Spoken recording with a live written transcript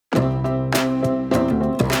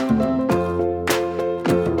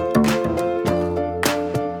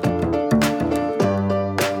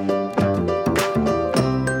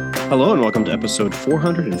Hello and welcome to episode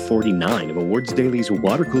 449 of Awards Daily's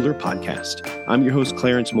Water Cooler Podcast. I'm your host,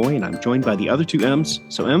 Clarence Moy, and I'm joined by the other two M's.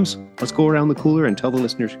 So, M's, let's go around the cooler and tell the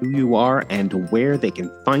listeners who you are and where they can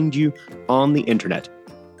find you on the internet.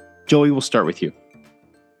 Joey, we'll start with you.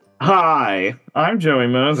 Hi, I'm Joey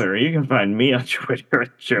Moser. You can find me on Twitter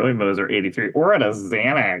at JoeyMoser83 or at a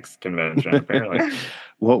Xanax convention, apparently.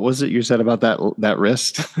 What was it you said about that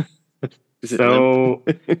wrist? So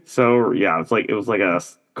yeah, it was like a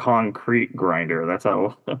concrete grinder. That's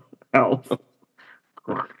how.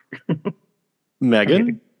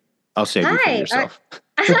 Megan, I'll save you from yourself.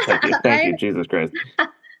 Thank you, Jesus Christ.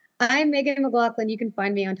 I'm Megan McLaughlin. You can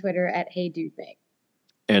find me on Twitter at HeyDudeMeg.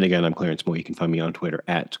 And again, I'm Clarence Moy. You can find me on Twitter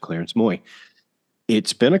at Clarence Moy.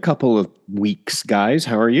 It's been a couple of weeks, guys.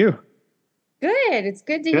 How are you? Good. It's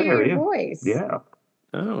good to hear your voice. Yeah.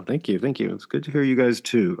 Oh, thank you. Thank you. It's good to hear you guys,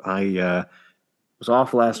 too. I was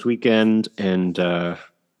off last weekend and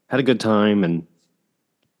had a good time and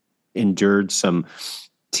endured some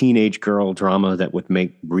teenage girl drama that would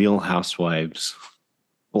make Real Housewives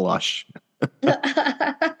blush.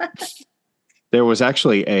 There was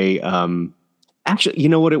actually you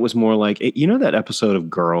know what it was more like? You know that episode of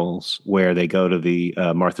Girls where they go to the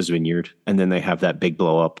Martha's Vineyard and then they have that big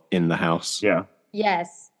blow up in the house? Yeah.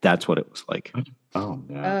 Yes. That's what it was like. Oh,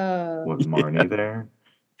 no. Was Marnie there?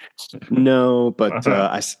 No, but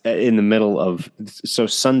in the middle of, so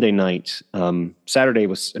Sunday night, Saturday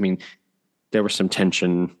was, there was some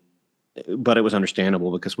tension, but it was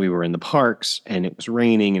understandable because we were in the parks and it was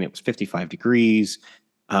raining and it was 55 degrees.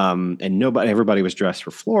 And everybody was dressed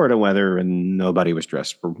for Florida weather and nobody was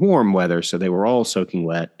dressed for warm weather. So they were all soaking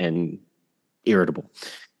wet and irritable.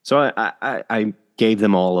 So I gave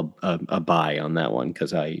them all a bye on that one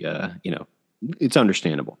because it's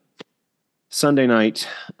understandable. Sunday night,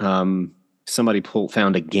 somebody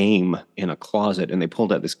found a game in a closet and they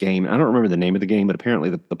pulled out this game. I don't remember the name of the game, but apparently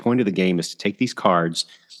the point of the game is to take these cards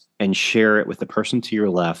and share it with the person to your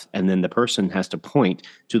left. And then the person has to point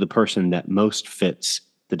to the person that most fits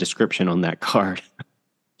the description on that card.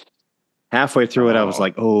 Halfway through it, I was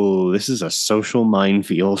like, oh, this is a social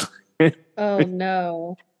minefield. Oh,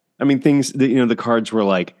 no. The cards were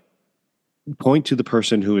like, point to the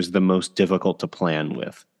person who is the most difficult to plan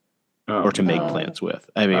with or to make plans with.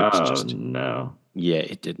 It was just, no. Yeah,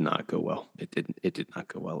 it did not go well. It did not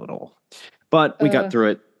go well at all. But we got through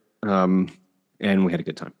it, and we had a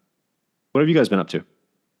good time. What have you guys been up to?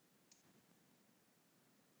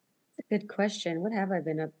 Good question. What have I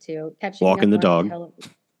been up to? Walking the dog.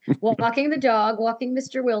 Walking the dog, walking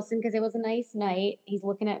Mr. Wilson because it was a nice night. He's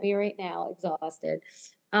looking at me right now, exhausted.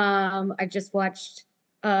 I just watched,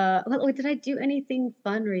 did I do anything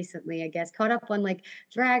fun recently, I guess? Caught up on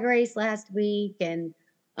Drag Race last week and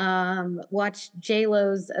watched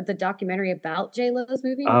the documentary about J-Lo's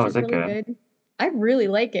movie, which is really good. I really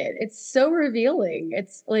like it. It's so revealing.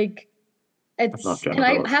 It's like, and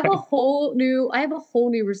I have a whole new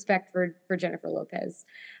respect for Jennifer Lopez.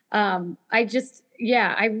 I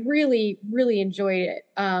really, really enjoyed it.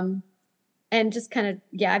 And just kind of,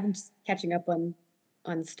 I've been just catching up on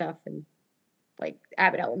stuff and like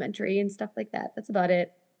Abbott Elementary and stuff like that. That's about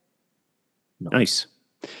it. Nice.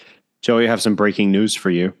 Joey, I have some breaking news for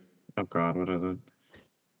you. Oh God, what is it?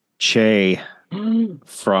 Che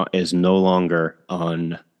is no longer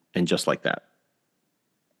on And Just Like That.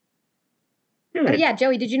 Oh, yeah,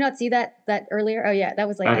 Joey, did you not see that earlier? Oh yeah, that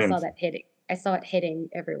was I saw that hitting. I saw it hitting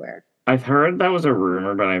everywhere. I've heard that was a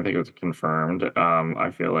rumor, but I don't think it was confirmed.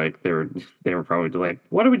 I feel like they were probably like,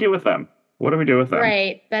 what do we do with them? What do we do with them?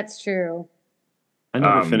 Right, that's true. I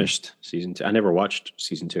never finished season 2. I never watched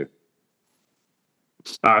season 2.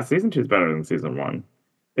 Season 2 is better than season 1.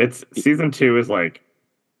 Season 2 is like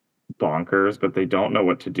bonkers, but they don't know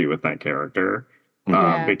what to do with that character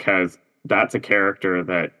because that's a character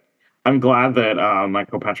that I'm glad that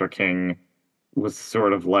Michael Patrick King was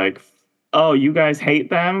sort of like, oh, you guys hate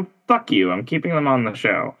them? Fuck you. I'm keeping them on the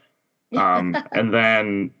show. And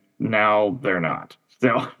then now they're not.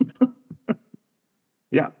 So,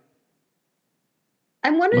 yeah.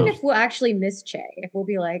 I'm wondering if we'll actually miss Che. If we'll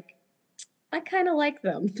be like, I kind of like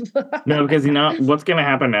them. No, because what's going to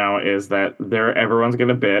happen now is that everyone's going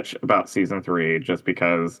to bitch about season 3 just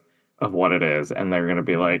because of what it is, and they're going to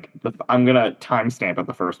be like, I'm going to timestamp it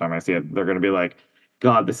the first time I see it. They're going to be like,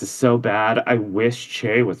 God, this is so bad. I wish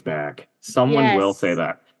Che was back. Someone will say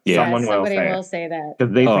that. Yeah. Someone will say that.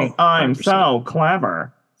 Because they think, I'm 100%. So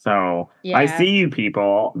clever. So, I see you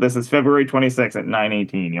people. This is February 26th at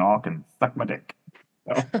 9:18. Y'all can suck my dick.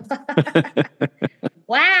 So.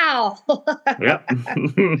 Wow. Yep.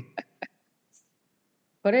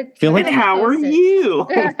 Put it. Feel like, how are you?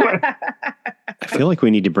 I feel like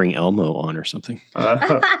we need to bring Elmo on or something.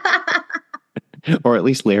 Or at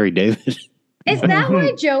least Larry David. Is that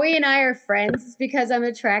why Joey and I are friends? It's because I'm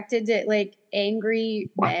attracted to like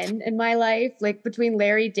angry men in my life. Like between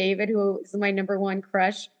Larry David, who is my number one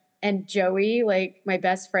crush, and Joey, like my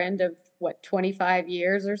best friend of 25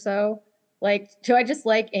 years or so. Like, do I just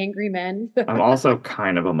like angry men? I'm also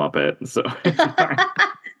kind of a Muppet, so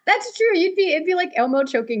That's true. It'd be like Elmo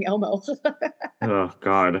choking Elmo. oh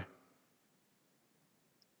God.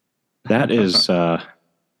 That is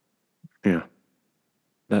yeah.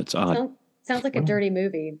 That's odd. Sounds like a dirty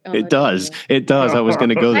movie. It does. It does. I was going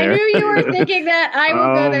to go there. I knew you were thinking that. I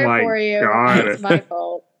will go there for you. God. It's my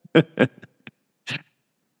fault.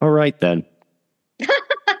 All right, then.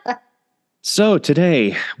 So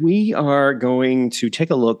today we are going to take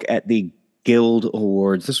a look at the Guild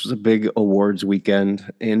Awards. This was a big awards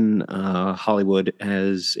weekend in Hollywood,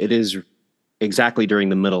 as it is exactly during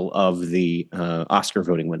the middle of the Oscar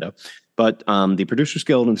voting window. But the Producers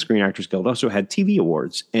Guild and Screen Actors Guild also had TV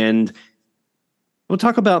awards, and we'll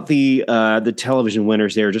talk about the television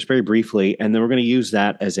winners there just very briefly, and then we're going to use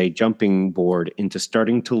that as a jumping board into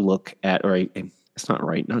starting to look at, or it's not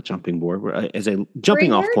right, not jumping board, as a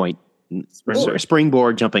jumping off point.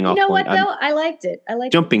 Springboard, jumping off point. You know what, though? I liked it. I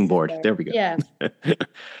liked jumping board. There we go. Yeah.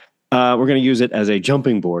 We're going to use it as a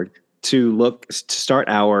jumping board to start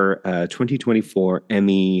our 2024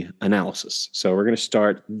 Emmy analysis. So we're going to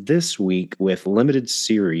start this week with limited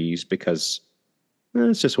series because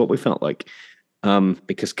it's just what we felt like.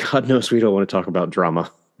 Because God knows we don't want to talk about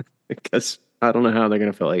drama because I don't know how they're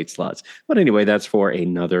going to fill 8 slots. But anyway, that's for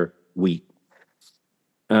another week.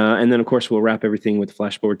 And then, of course, we'll wrap everything with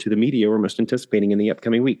flashforward to the media we're most anticipating in the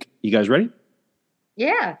upcoming week. You guys ready?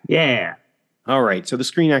 Yeah. Yeah. All right. So the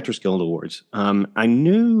Screen Actors Guild Awards. I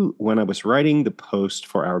knew when I was writing the post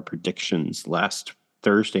for our predictions last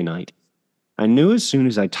Thursday night, I knew as soon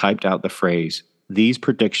as I typed out the phrase, these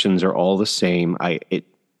predictions are all the same.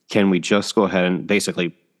 Can we just go ahead and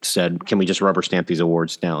basically said, can we just rubber stamp these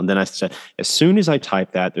awards down? And then I said, as soon as I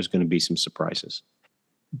type that, there's going to be some surprises.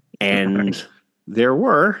 And there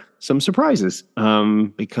were some surprises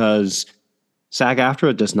because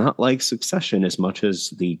SAG-AFTRA does not like Succession as much as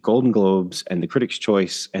the Golden Globes and the Critics'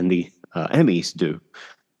 Choice and the Emmys do,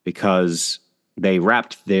 because they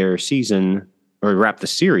wrapped the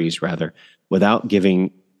series rather, without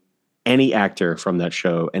giving any actor from that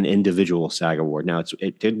show an individual SAG award. Now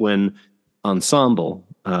it did win ensemble,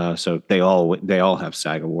 so they all have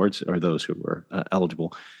SAG awards, or those who were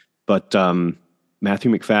eligible. But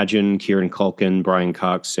Matthew McFadden, Kieran Culkin, Brian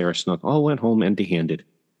Cox, Sarah Snook all went home empty-handed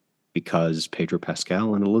because Pedro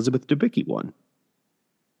Pascal and Elizabeth Debicki won.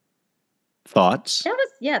 Thoughts?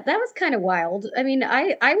 That was kind of wild. I mean,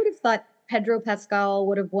 I would have thought Pedro Pascal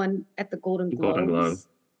would have won at the Golden Globes.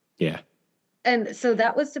 Yeah. And so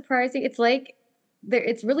that was surprising. It's like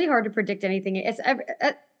it's really hard to predict anything. It's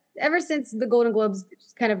ever since the Golden Globes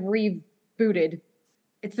kind of rebooted,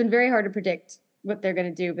 it's been very hard to predict what they're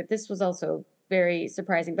going to do. But this was also very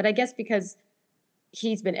surprising. But I guess because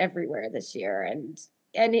he's been everywhere this year, and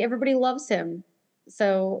everybody loves him,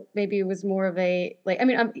 so maybe it was more of a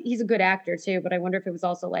he's a good actor too. But I wonder if it was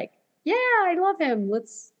also like, yeah, I love him.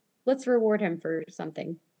 Let's reward him for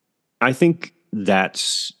something. I think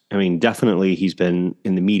definitely he's been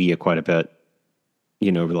in the media quite a bit,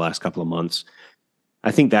 over the last couple of months.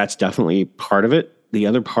 I think that's definitely part of it. The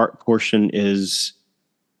other portion is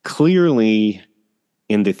clearly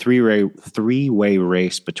in the three-way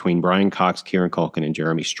race between Brian Cox, Kieran Culkin, and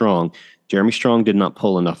Jeremy Strong. Jeremy Strong did not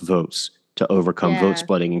pull enough votes to overcome vote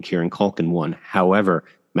splitting, and Kieran Culkin won. However,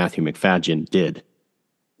 Matthew McFadden did.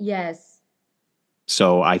 Yes.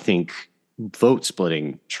 So I think vote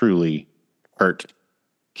splitting truly hurt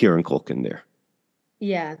Kieran Culkin there.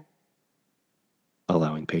 Yeah.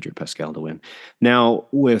 Allowing Pedro Pascal to win. Now,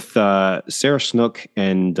 with Sarah Snook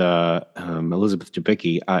and Elizabeth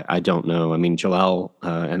Debicki, I don't know. I mean, Jalal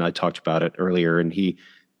and I talked about it earlier, and he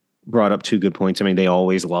brought up 2 good points. I mean, they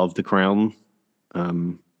always love The Crown.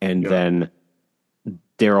 Then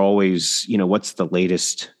they're always, what's the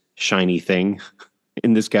latest shiny thing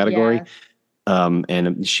in this category? Yeah.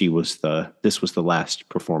 And this was the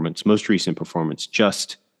most recent performance,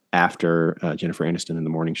 just after Jennifer Aniston in The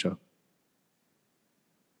Morning Show.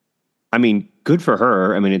 I mean, good for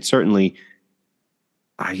her. I mean, it's certainly,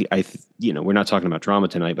 we're not talking about drama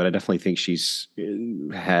tonight, but I definitely think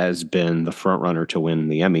has been the front runner to win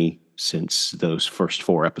the Emmy since those first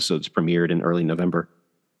 4 episodes premiered in early November.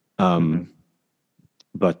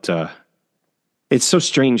 But it's so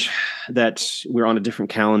strange that we're on a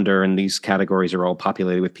different calendar and these categories are all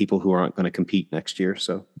populated with people who aren't going to compete next year.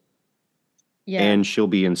 So, and she'll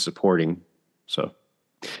be in supporting. So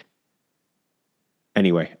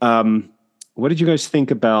anyway, what did you guys think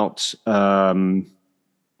about the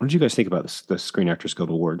Screen Actors Guild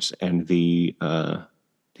Awards and the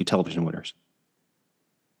television winners?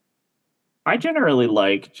 I generally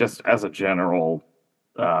like, just as a general,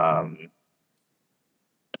 I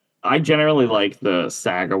generally like the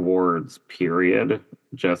SAG Awards period,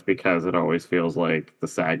 just because it always feels like the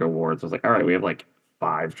SAG Awards was like, all right, we have like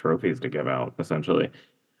 5 trophies to give out, essentially.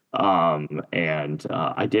 And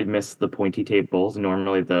I did miss the pointy tables.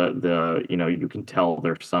 Normally, the you can tell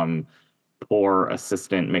there's some poor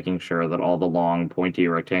assistant making sure that all the long, pointy,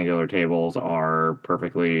 rectangular tables are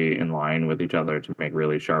perfectly in line with each other to make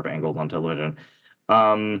really sharp angles on television.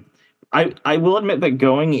 Um, I will admit that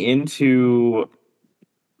going into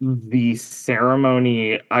the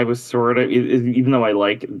ceremony, I was sort of, even though I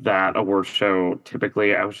like that award show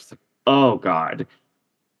typically, I was just like, oh God,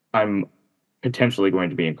 I'm potentially going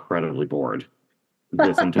to be incredibly bored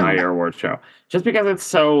this entire award show. Just because it's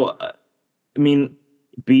so, I mean,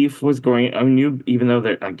 Beef was going, I knew, even though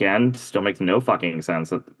that, again, still makes no fucking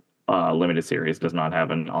sense that limited series does not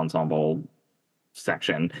have an ensemble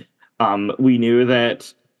section. We knew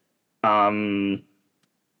that,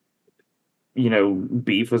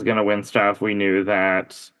 Beef was going to win stuff. We knew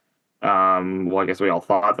that, well, I guess we all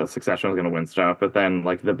thought that Succession was going to win stuff, but then,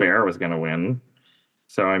 like, The Bear was going to win.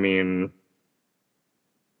 So, I mean,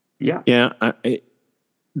 yeah. Yeah,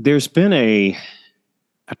 there's been a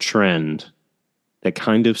trend that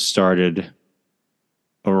kind of started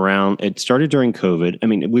it started during COVID. I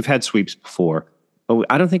mean, we've had sweeps before, but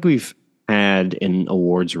I don't think we've had in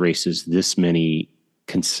awards races this many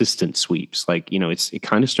consistent sweeps. Like, it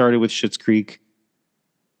kind of started with Schitt's Creek,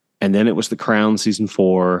 and then it was The Crown season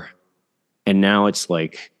 4, and now it's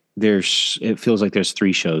like it feels like there's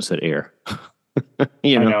 3 shows that air. I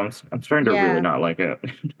know, I'm starting to really not like it.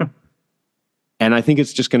 And I think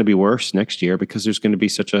it's just going to be worse next year because there's going to be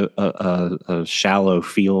such a shallow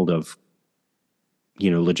field of,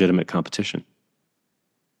 legitimate competition.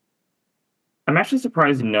 I'm actually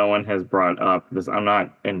surprised no one has brought up this. I'm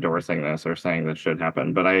not endorsing this or saying this should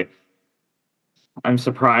happen, but I'm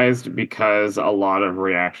surprised because a lot of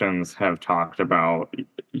reactions have talked about,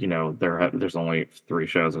 there's only 3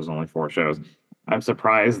 shows, there's only 4 shows. I'm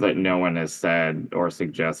surprised that no one has said or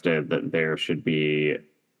suggested that there should be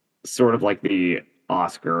sort of like the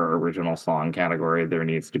Oscar original song category. There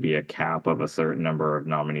needs to be a cap of a certain number of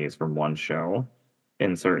nominees from one show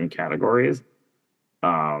in certain categories.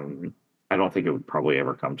 I don't think it would probably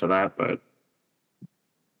ever come to that, but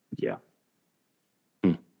yeah.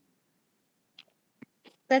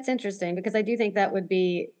 That's interesting because I do think that would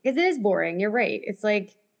be, because it is boring. You're right. It's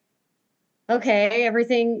like, okay,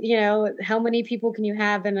 everything, how many people can you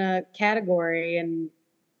have in a category? And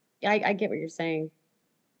I get what you're saying.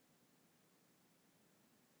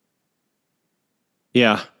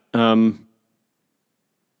 Yeah. And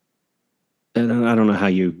I don't know how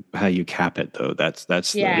you cap it though. That's the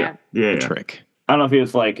trick. I don't know if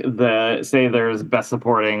it's like say there's best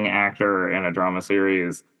supporting actor in a drama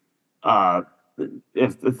series.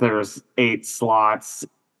 If there's 8 slots,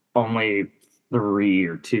 only 3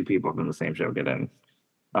 or 2 people from the same show get in.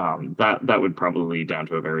 That would probably lead down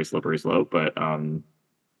to a very slippery slope. But I'm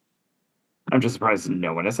just surprised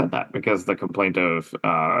no one has said that, because the complaint of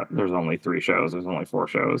there's only 3 shows, there's only 4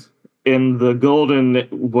 shows in the golden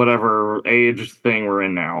whatever age thing we're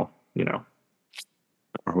in now.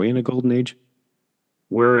 Are we in a golden age?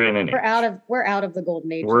 We're in an age. We're out of the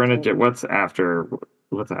golden age. We're in a what's after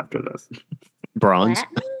this? Bronze.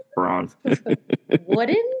 Bronze.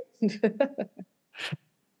 Wooden.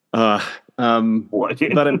 What?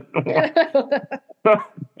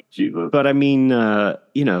 Jesus. But I mean,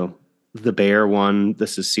 The Bear won.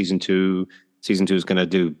 This is season 2. Season 2 is going to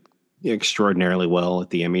do extraordinarily well at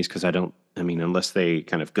the Emmys, because unless they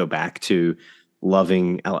kind of go back to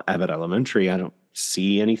loving Abbott Elementary, I don't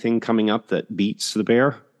see anything coming up that beats The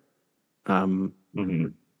Bear.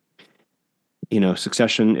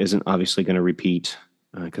 Succession isn't obviously going to repeat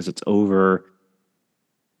because it's over.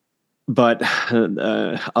 But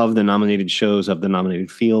of the nominated shows, of the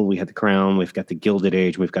nominated field, we had The Crown, we've got The Gilded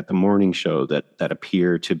Age, we've got The Morning Show that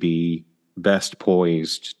appear to be best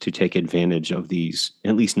poised to take advantage of these,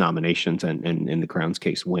 at least nominations, and in The Crown's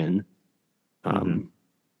case, win,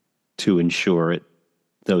 to ensure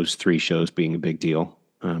those 3 shows being a big deal.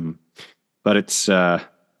 But it's I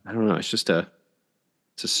don't know. It's just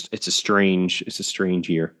it's a strange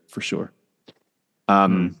year for sure.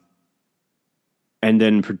 And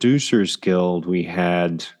then Producers Guild, we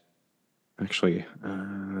had actually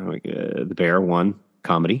The Bear won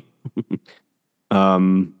comedy.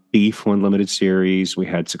 Beef won limited series. We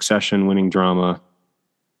had Succession winning drama.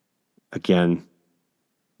 Again,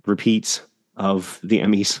 repeats of the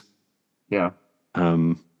Emmys. Yeah.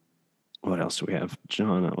 What else do we have?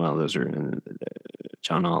 Those are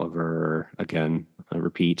John Oliver again, a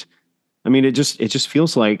repeat. I mean, it just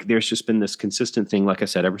feels like there's just been this consistent thing. Like I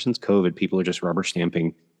said, ever since COVID, people are just rubber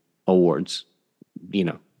stamping awards. You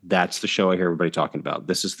know, that's the show I hear everybody talking about.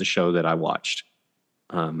 This is the show that I watched.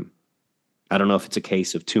 I don't know if it's a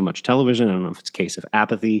case of too much television. I don't know if it's a case of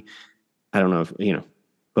apathy. I don't know if,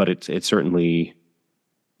 but it's certainly,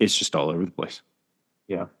 it's just all over the place.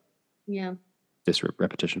 Yeah. Yeah. This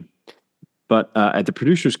repetition. But at the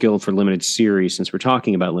Producers Guild for limited series, since we're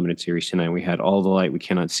talking about limited series tonight, we had All the Light We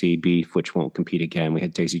Cannot See, Beef, which won't compete again. We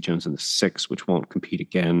had Daisy Jones and the Six, which won't compete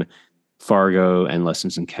again. Fargo and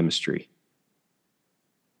Lessons in Chemistry.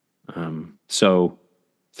 So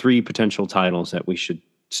 3 potential titles that we should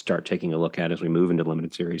start taking a look at as we move into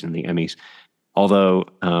limited series and the Emmys. Although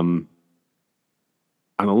I'm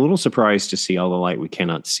a little surprised to see All the Light We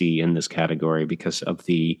Cannot See in this category because of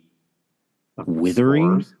the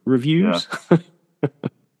withering reviews. Yeah.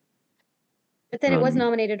 But then it was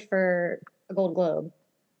nominated for a Gold Globe.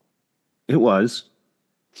 It was.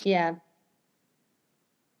 Yeah.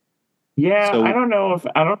 Yeah, so, I don't know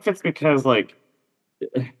if it's because like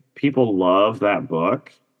people love that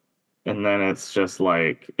book and then it's just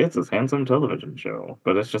like it's a handsome television show,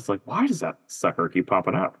 but it's just like, why does that sucker keep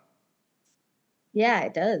popping up? Yeah,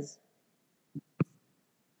 it does.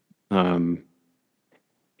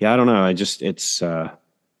 Yeah, I don't know. I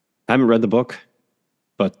haven't read the book,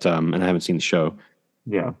 but and I haven't seen the show.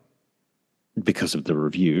 Yeah. Because of the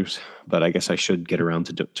reviews, but I guess I should get around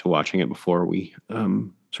to watching it before we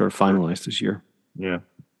sort of finalize this year. Yeah.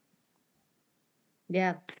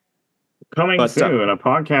 Yeah. Coming soon, a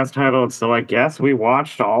podcast titled "So I Guess We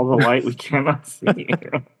Watched All the Light We Cannot See."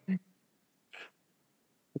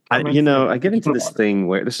 I get into this thing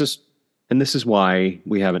where this is why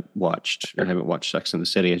we haven't watched Sex and the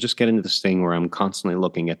City. I just get into this thing where I'm constantly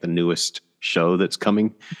looking at the newest show that's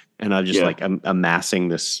coming, and I'm just I'm amassing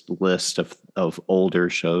this list of older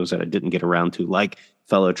shows that I didn't get around to, like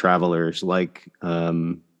Fellow Travelers, like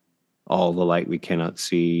All the Light We Cannot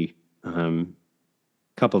See, a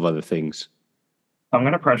couple of other things. I'm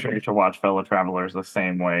going to pressure you to watch Fellow Travelers the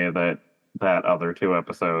same way that other 2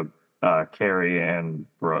 episodes, Carrie and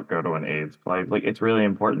Brooke go to an AIDS play. Like, it's really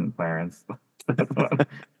important, Clarence.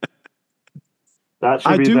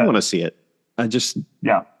 I do want to see it. I just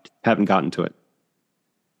haven't gotten to it.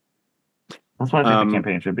 That's what I think the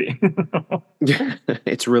campaign should be.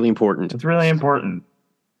 It's really important. It's really important.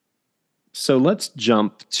 So let's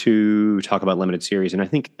jump to talk about limited series. And I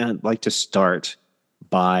think I'd like to start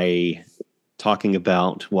by talking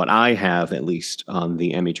about what I have, at least on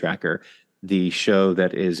the Emmy tracker, the show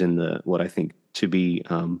that is in what I think to be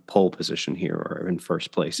pole position here, or in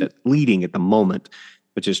first place, leading at the moment,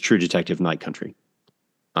 which is True Detective Night Country.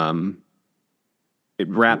 It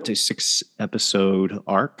wrapped a 6-episode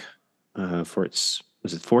arc for its,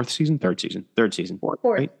 was it 4th season? 3rd season? 3rd season. Fourth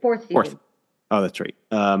season. 4th. Oh, that's right.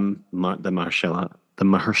 The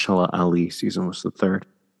Mahershala Ali season was the 3rd.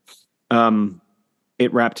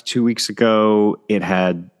 It wrapped 2 weeks ago. It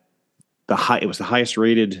had it was the highest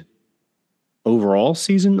rated overall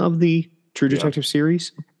season of the True Detective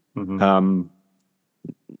series. Mm-hmm.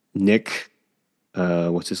 Nick,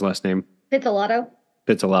 what's his last name? Pizzolatto.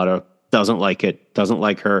 Doesn't like it, doesn't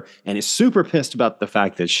like her, and is super pissed about the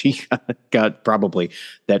fact that she got picked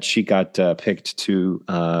to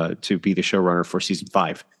be the showrunner for season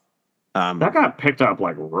 5. That got picked up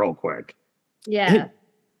like real quick. Yeah, it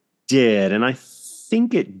did, and I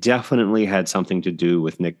think it definitely had something to do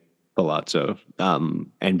with Nick Palazzo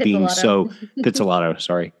and being so Pizzolatto.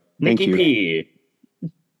 Sorry, thank you. P.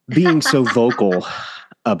 Being so vocal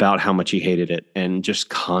about how much he hated it, and just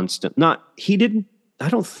constant. I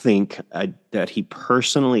don't think that he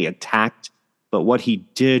personally attacked, but what he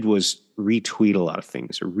did was retweet a lot of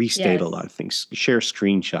things or restate a lot of things, share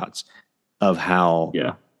screenshots of how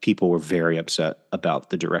people were very upset about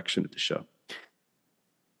the direction of the show.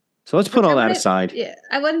 So let's put all that aside. Yeah,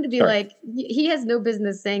 I wanted to be like, he has no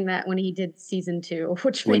business saying that when he did season 2,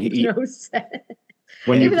 which made no sense.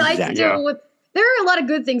 There are a lot of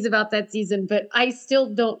good things about that season, but I still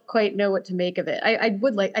don't quite know what to make of it.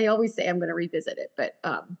 I always say I'm going to revisit it, but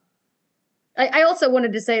I also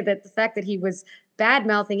wanted to say that the fact that he was bad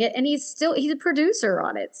mouthing it, and he's a producer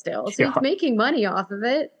on it still, so he's making money off of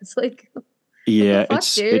it. It's like,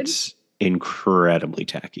 it's incredibly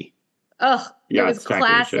tacky. Oh, Yeah, it was it's tacky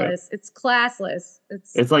as shit. classless. It's classless.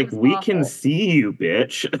 It's like, it was we awful. can see you,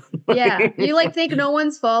 bitch. Yeah, you like think no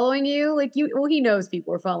one's following you. Like well, he knows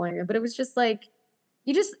people are following him, but it was just like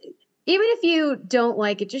you just even if you don't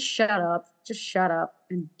like it, just shut up. Just shut up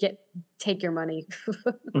and take your money.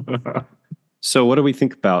 So what do we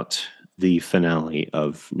think about the finale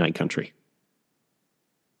of Night Country?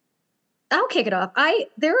 I'll kick it off.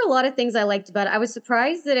 There were a lot of things I liked about it. I was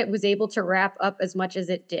surprised that it was able to wrap up as much as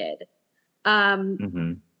it did.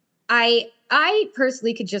 I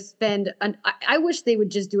personally could just spend I wish they would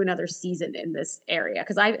just do another season in this area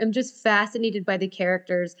because I am just fascinated by the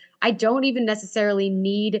characters. I don't even necessarily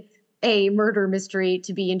need a murder mystery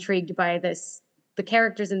to be intrigued by the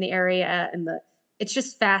characters in the area it's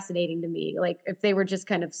just fascinating to me. Like if they were just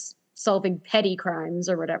kind of solving petty crimes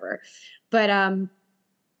or whatever. But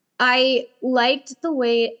I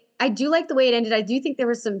do like the way it ended. I do think there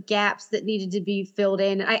were some gaps that needed to be filled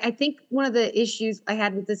in. I think one of the issues I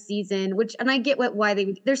had with this season, and I get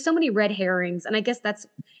why there's so many red herrings, and I guess that's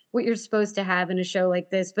what you're supposed to have in a show like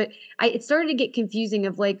this. But it started to get confusing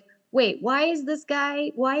of like, wait, why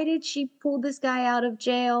did she pull this guy out of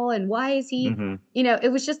jail? And why is he,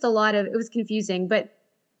 it was just it was confusing. But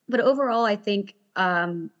overall, I think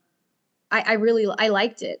I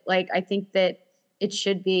liked it. Like, I think that it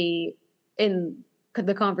should be in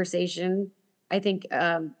the conversation. I think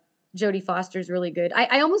Jodie Foster's really good.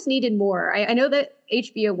 I almost needed more. I know that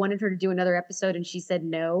HBO wanted her to do another episode and she said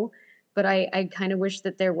no, but I kind of wish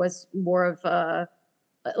that there was more of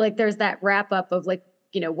like there's that wrap up of like,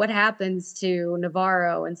 what happens to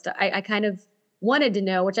Navarro and stuff. I kind of wanted to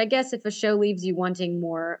know, which I guess if a show leaves you wanting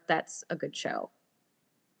more, that's a good show.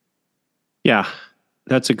 Yeah,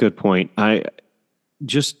 that's a good point.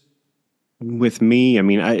 With me, I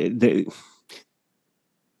mean, I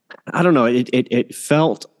don't know. It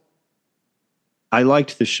felt, I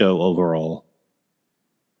liked the show overall.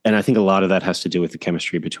 And I think a lot of that has to do with the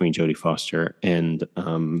chemistry between Jodie Foster and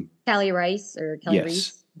Callie Rice or Kelly Reese.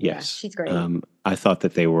 Yes. Yeah, she's great. I thought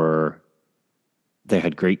that they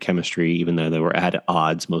had great chemistry, even though they were at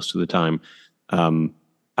odds most of the time.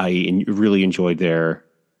 I really enjoyed their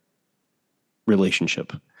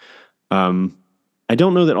relationship. I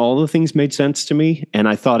don't know that all the things made sense to me, and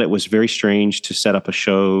I thought it was very strange to set up a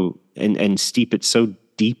show and steep it so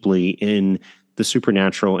deeply in the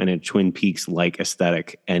supernatural and a Twin Peaks-like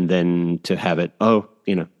aesthetic, and then to have it, I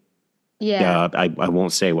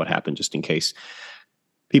won't say what happened just in case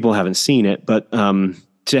people haven't seen it, but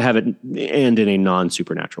to have it end in a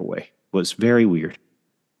non-supernatural way was very weird.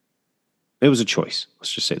 It was a choice.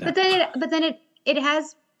 Let's just say that. But then it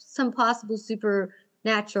has some possible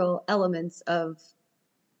supernatural elements of.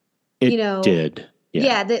 It did.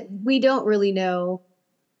 Yeah, that we don't really know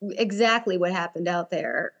exactly what happened out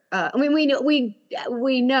there. I mean, we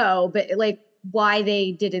know, but like why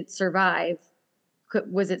they didn't survive.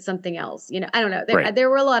 Was it something else? I don't know. There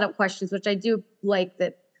were a lot of questions, which I do like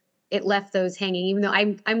that it left those hanging. Even though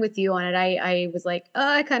I'm with you on it, I was like, oh,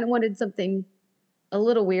 I kind of wanted something a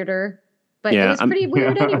little weirder, but it was pretty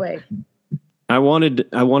weird anyway. I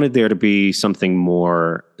wanted there to be something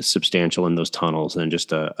more substantial in those tunnels than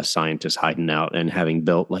just a scientist hiding out and having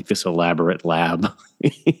built like this elaborate lab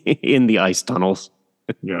in the ice tunnels.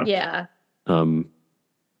 Yeah. Yeah.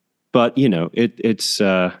 But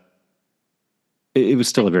it was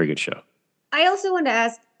still a very good show. I also wanted to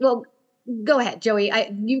ask, well, go ahead, Joey.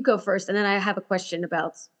 You go first, and then I have a question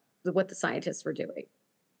about what the scientists were doing.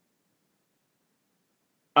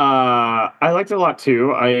 I liked it a lot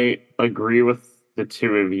too. I agree with the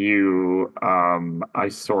two of you. I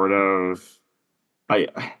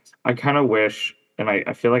kind of wish, and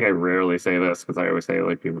I feel like I rarely say this because I always say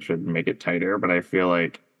like people should make it tighter, but I feel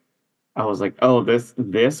like I was like, oh, this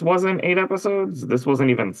wasn't 8 episodes. This wasn't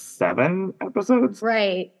even 7 episodes.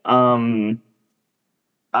 Right.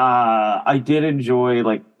 I did enjoy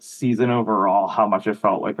like season overall, how much it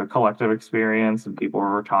felt like a collective experience, and people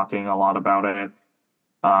were talking a lot about it.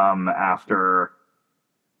 After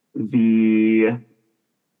the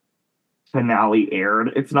finale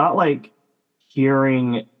aired, it's not like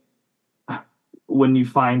hearing when you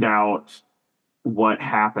find out what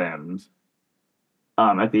happened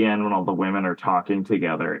at the end when all the women are talking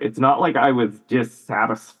together. It's not like I was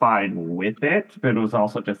dissatisfied with it, but it was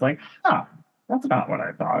also just like, that's not what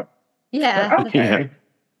I thought. Yeah. But okay.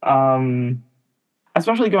 Yeah.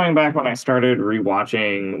 Especially going back when I started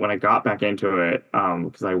rewatching, when I got back into it,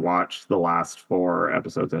 because I watched the last 4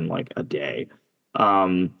 episodes in like a day.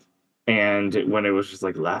 And when it was just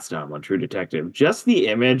like last time on True Detective, just the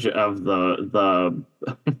image of the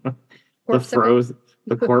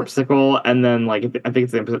the corpsicle, and then like I think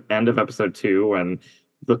it's the end of episode 2 when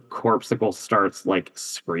the corpsicle starts like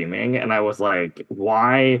screaming, and I was like,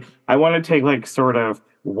 why? I want to take like sort of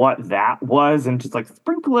what that was and just like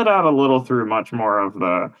sprinkle it out a little through much more of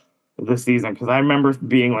the season, because I remember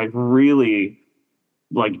being like really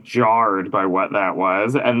like jarred by what that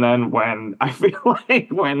was. And then when I feel like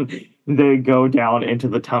when they go down into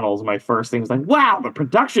the tunnels, my first thing was like, wow, the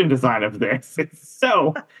production design of this, it's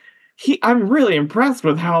so I'm really impressed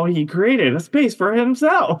with how he created a space for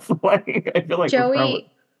himself. Like I feel like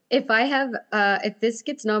Joey, if this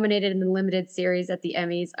gets nominated in the limited series at the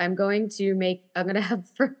Emmys, I'm going to have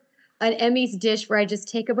an Emmys dish where I just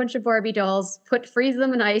take a bunch of Barbie dolls, freeze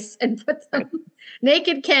them in ice, and put them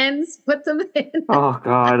naked Kens, put them in oh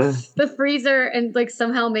god, the freezer, and like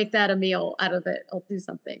somehow make that a meal out of it. I'll do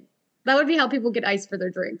something. That would be how people get ice for their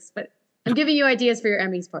drinks. But I'm giving you ideas for your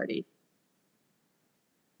Emmys party.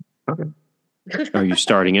 Okay. Are you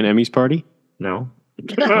starting an Emmys party? No.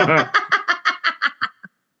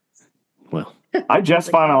 Well, I just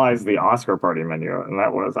finalized the Oscar party menu, and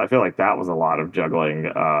I feel like that was a lot of juggling.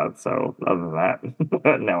 So other than that,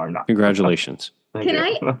 no, I'm not. congratulations. Can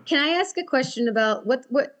I ask a question about what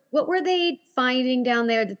were they finding down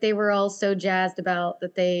there that they were all so jazzed about,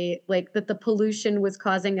 that the pollution was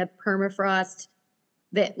causing a permafrost,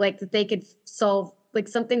 that they could solve like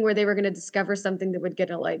something where they were going to discover something that would get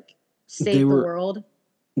to like save the world?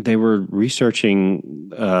 They were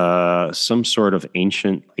researching some sort of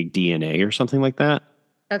ancient like DNA or something like that.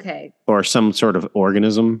 Okay. Or some sort of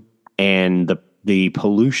organism, and the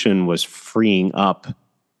pollution was freeing up.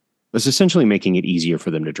 Was essentially making it easier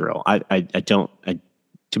for them to drill.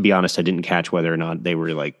 To be honest, I didn't catch whether or not they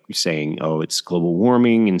were like saying, "Oh, it's global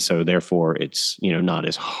warming," and so therefore it's not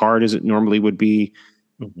as hard as it normally would be.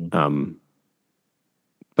 Mm-hmm.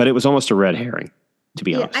 But it was almost a red herring, to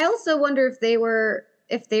be honest. I also wonder if they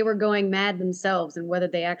were going mad themselves and whether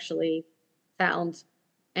they actually found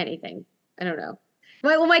anything. I don't know.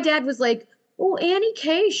 My dad was like, "Oh, Anna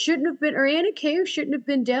Kay shouldn't have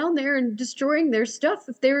been down there and destroying their stuff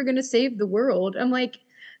if they were going to save the world." I'm like,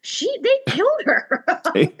 they killed her.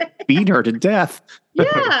 They beat her to death.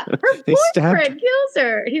 Yeah, her boyfriend kills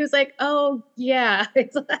her. He was like, "Oh yeah."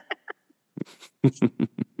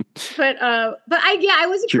 But I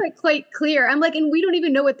wasn't quite clear. I'm like, and we don't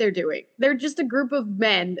even know what they're doing. They're just a group of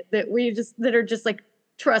men that are just like,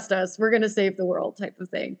 trust us, we're gonna save the world type of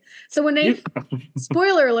thing. So when they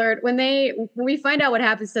spoiler alert, when we find out what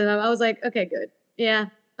happens to them, I was like, okay, good. Yeah.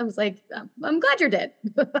 I was like, I'm glad you're dead.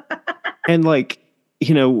 And like,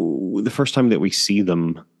 the first time that we see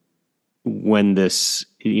them when this,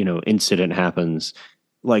 incident happens,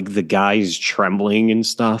 like the guy's trembling and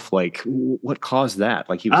stuff, like what caused that?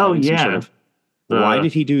 Like he was having some sort of, why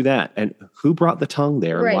did he do that? And who brought the tongue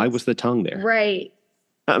there? Right. And why was the tongue there? Right.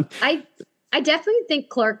 I definitely think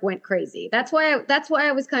Clark went crazy. That's why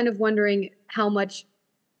I was kind of wondering how much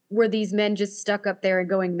were these men just stuck up there and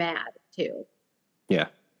going mad too. Yeah.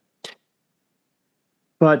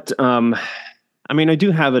 But I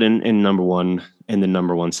do have it in number one, in the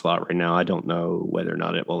number one slot right now. I don't know whether or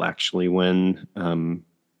not it will actually win.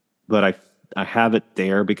 But I have it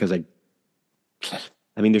there because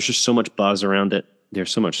there's just so much buzz around it.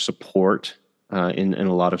 There's so much support in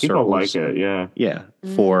a lot of people circles. Like it, yeah. Yeah.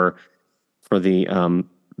 For the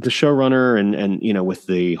showrunner and with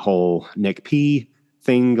the whole Nick P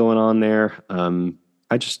thing going on there.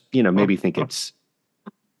 I just maybe think it's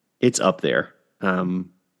up there. And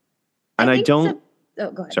I don't.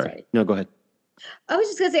 Oh, go ahead. Sorry. No, go ahead. I was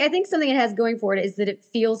just gonna say, I think something it has going for it is that it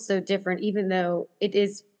feels so different, even though it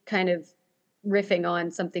is kind of riffing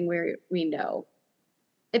on something we know.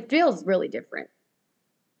 It feels really different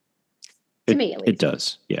to me, at least. It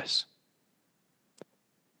does, yes.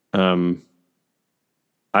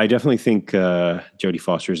 I definitely think Jodie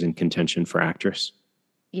Foster's in contention for actress.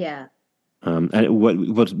 Yeah. And what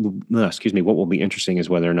will be interesting is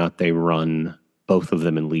whether or not they run both of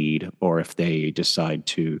them in lead, or if they decide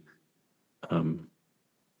to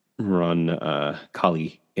run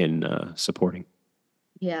Kali in supporting.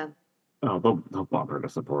 Yeah. Oh, they'll bump her to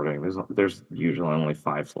supporting. There's usually only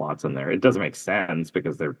 5 slots in there. It doesn't make sense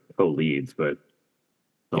because they're co-leads, but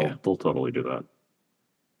they'll totally do that.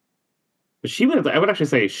 But I would actually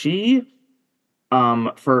say she,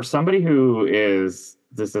 for somebody who is,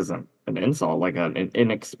 this isn't an insult, like an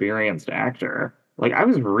inexperienced actor, like I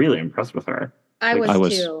was really impressed with her. I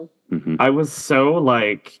was too. Mm-hmm. I was so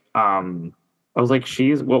like, I was like,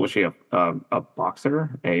 what was she, a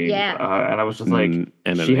boxer? And I was just like,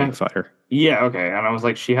 MMA fighter. Yeah, okay. And I was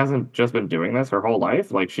like, she hasn't just been doing this her whole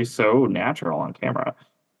life. Like, she's so natural on camera.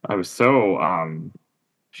 I was so,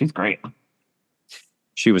 she's great.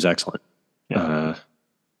 She was excellent. Yeah.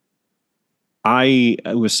 I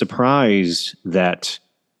was surprised that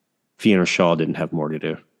Fiona Shaw didn't have more to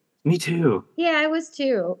do. Me too. Yeah, I was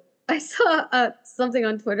too. I saw something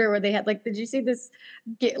on Twitter where they had did you see this?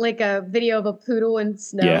 Like a video of a poodle in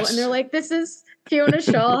snow, Yes. and they're like, "This is Fiona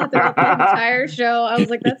Shaw throughout the entire show." I was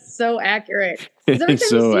like, "That's so accurate." Because every time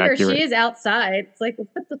So you see accurate. her, she is outside. It's like,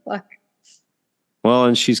 what the fuck? Well,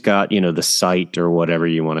 and she's got the sight or whatever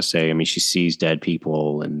you want to say. I mean, she sees dead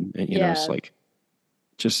people, and it's like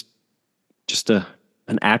just an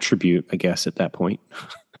attribute, I guess, at that point.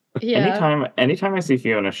 Yeah. Anytime I see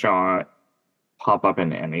Fiona Shaw pop up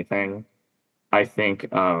in anything, I think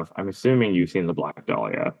of. I'm assuming you've seen the Black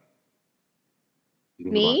Dahlia.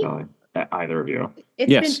 Me? Either of you?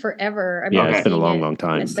 It's been forever. It's been a long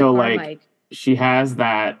time. So she has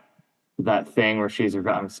that thing where she's.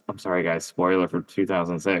 I'm sorry, guys. Spoiler for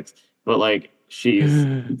 2006. But she's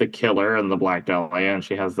the killer in the Black Dahlia, and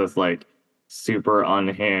she has this super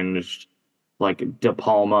unhinged, De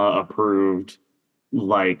Palma approved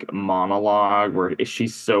monologue where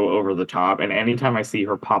she's so over the top. And anytime I see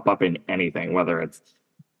her pop up in anything, whether it's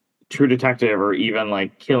True Detective or even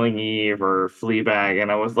Killing Eve or Fleabag, and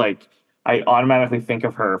I automatically think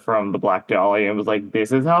of her from the Black Dahlia and was like,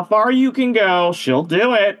 this is how far you can go. She'll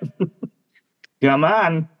do it. Come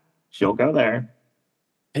on. She'll go there.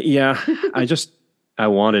 Yeah. I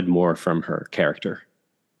wanted more from her character.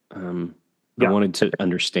 I wanted to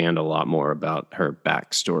understand a lot more about her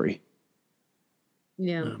backstory.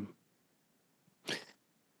 Yeah.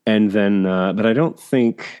 And then, but I don't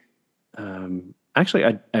think, actually,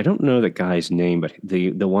 I don't know the guy's name, but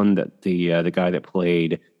the one that the guy that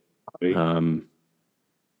played,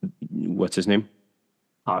 what's his name?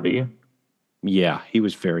 Hobby. Yeah, he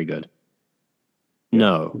was very good.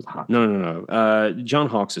 No. John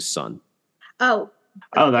Hawkes' son. Oh,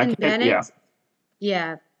 that kid,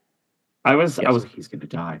 yeah. I was he's gonna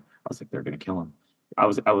die. I was like, they're gonna kill him. I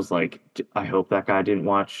was like, I hope that guy didn't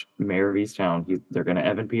watch Mayor of Easttown. They're gonna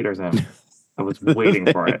Evan Peters him. I was waiting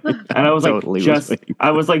for it, and I was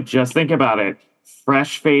just think about it.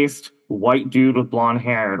 Fresh-faced white dude with blonde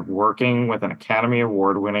hair working with an Academy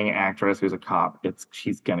Award-winning actress who's a cop.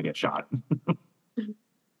 She's gonna get shot, and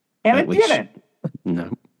it didn't.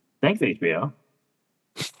 No, thanks HBO.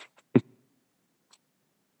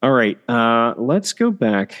 All right, let's go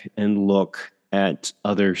back and look at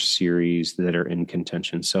other series that are in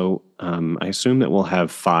contention. So I assume that we'll have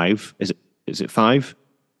 5. Is it 5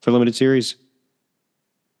 for limited series?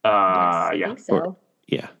 Yes, I think so.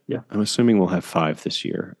 Yeah. I'm assuming we'll have 5 this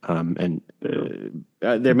year. And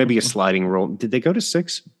there may be a sliding rule. Did they go to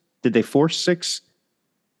 6? Did they force 6?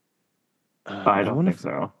 I don't think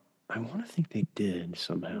so. I want to think they did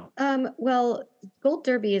somehow. Well, Gold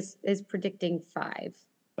Derby is predicting 5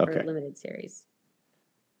 for limited series.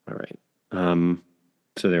 All right.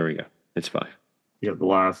 So there we go. It's 5. Yeah, the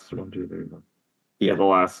last 1, 2, 3. Yeah, the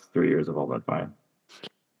last 3 years have all been 5.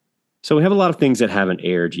 So we have a lot of things that haven't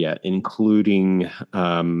aired yet, including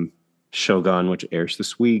Shogun, which airs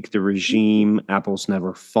this week, The Regime, Apples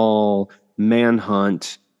Never Fall,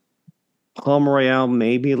 Manhunt, Palm Royale,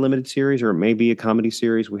 maybe a limited series or maybe a comedy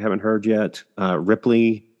series we haven't heard yet.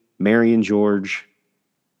 Ripley, Mary and George,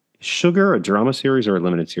 Sugar, a drama series or a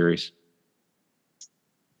limited series?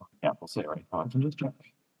 Yeah, we'll say right now. I can just check.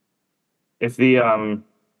 It's the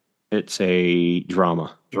It's a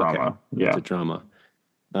drama. Okay. Yeah, it's a drama.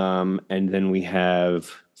 And then we have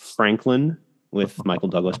Franklin with Michael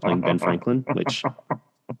Douglas playing Ben Franklin, which.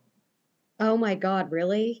 Oh my God!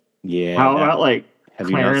 Really? Yeah. How about Have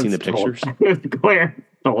Clarence you not seen the pictures? Clarence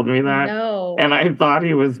told me that. No. And I thought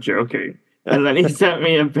he was joking. And then he sent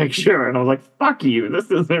me a picture, and I was like, "Fuck you! This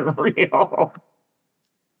isn't real."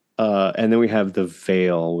 And then we have The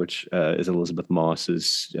Veil, which is Elizabeth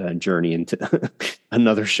Moss's journey into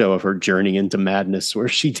another show of her journey into madness, where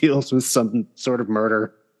she deals with some sort of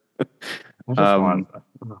murder. Oh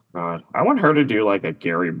God, I want her to do a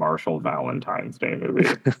Gary Marshall Valentine's Day movie.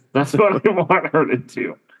 That's what I want her to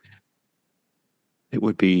do. It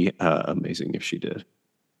would be amazing if she did.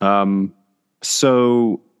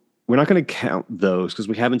 So we're not going to count those because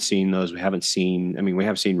we haven't seen those. We have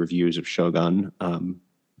seen reviews of Shogun,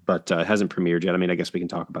 but it hasn't premiered yet. I mean, I guess we can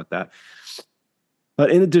talk about that.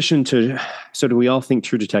 But in addition to, so do we all think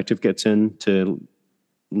True Detective gets into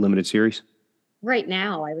limited series? Right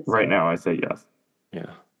now, I would say. Right now, I say yes.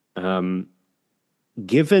 Yeah.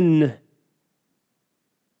 Given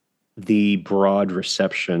the broad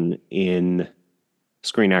reception in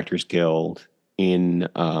Screen Actors Guild, in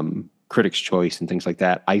Critics' Choice and things like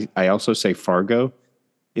that, I also say Fargo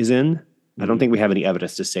is in. Mm-hmm. I don't think we have any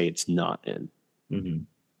evidence to say it's not in. Mm-hmm.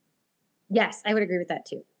 Yes, I would agree with that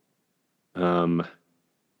too.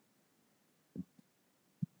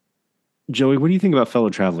 Joey, what do you think about Fellow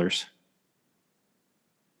Travelers?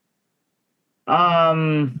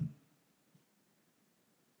 I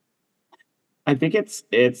think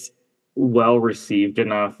it's well received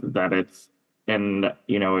enough that it's, and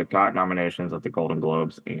it got nominations at the Golden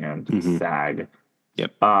Globes and SAG.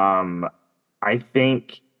 Yep. I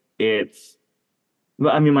think it's.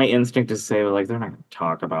 I mean, my instinct is to say like they're not going to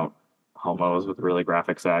talk about homos with really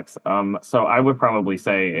graphic sex. So I would probably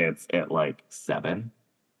say it's at like 7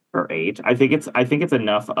 or 8. I think it's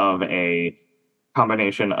enough of a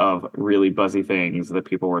combination of really buzzy things that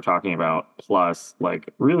people were talking about, plus like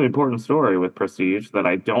really important story with prestige that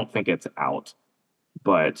I don't think it's out.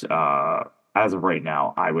 But as of right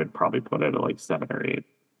now, I would probably put it at like 7 or 8.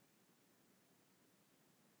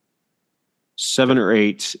 7 or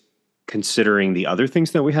 8, considering the other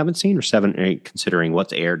things that we haven't seen, or 7 or 8 considering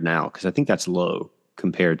what's aired now? Because I think that's low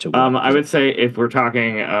compared to what I would say if we're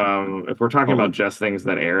talking about just things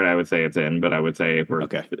that aired, I would say it's in, but I would say if we're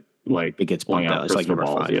like it gets bumped out, it's like number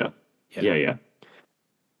 5. Yeah.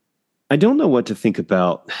 I don't know what to think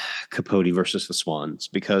about Capote versus the Swans,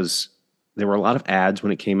 because there were a lot of ads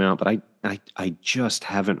when it came out, but I just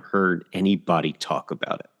haven't heard anybody talk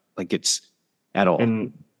about it. Like, it's at all.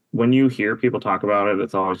 And when you hear people talk about it,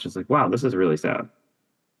 it's always just like, wow, this is really sad.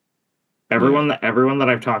 Everyone that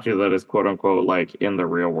I've talked to that is quote unquote like in the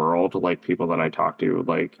real world, like people that I talk to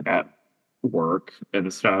like at work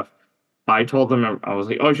and stuff, I told them, I was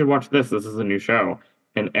like, oh, you should watch this. This is a new show.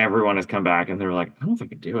 And everyone has come back and they're like, I don't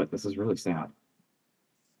think I can do it. This is really sad.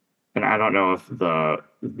 And I don't know if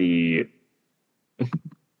the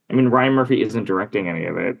I mean, Ryan Murphy isn't directing any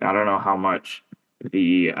of it. I don't know how much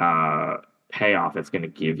the payoff it's going to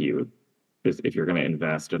give you if you're going to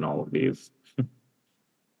invest in all of these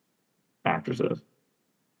actresses.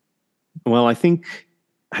 Well, I think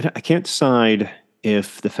I can't decide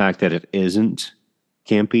if the fact that it isn't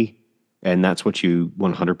campy, and that's what you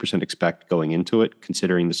 100% expect going into it,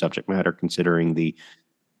 considering the subject matter, considering the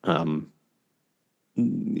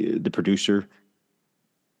producer.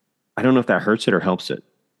 I don't know if that hurts it or helps it.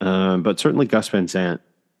 But certainly Gus Van Sant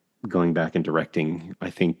going back and directing, I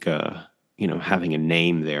think, having a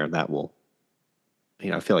name there that will,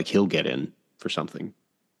 I feel like he'll get in for something.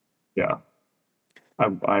 Yeah. Oh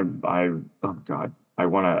God, I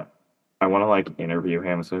want to like interview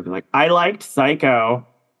him. So he'd be like, I liked Psycho.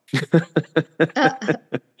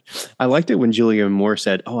 I liked it when Julianne Moore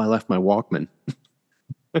said, oh, I left my Walkman.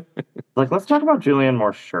 Like, let's talk about Julianne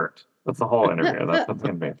Moore's shirt. That's the whole interview. That's what's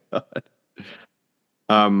going to be.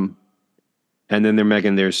 And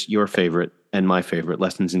then there's your favorite and my favorite,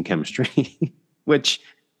 Lessons in Chemistry, which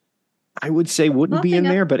I would say wouldn't be in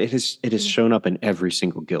there, but it has shown up in every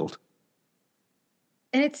single guild.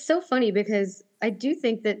 And it's so funny because I do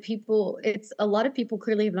think that a lot of people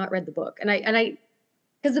clearly have not read the book. And I,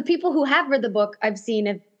 because the people who have read the book I've seen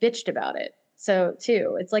have bitched about it. So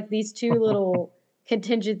too, it's like these two little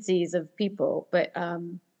contingencies of people, but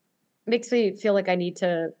makes me feel like I need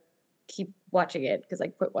to keep watching it because I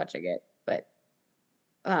quit watching it. But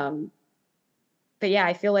yeah,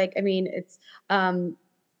 I feel like, I mean, it's, I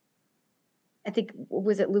think,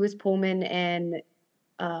 was it Lewis Pullman and,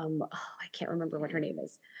 I can't remember what her name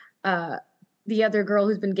is. The other girl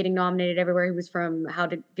who's been getting nominated everywhere, who was from How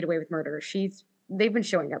to Get Away with Murder. They've been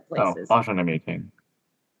showing up places. Oh, Aja Naomi King.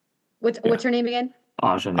 What's her name again?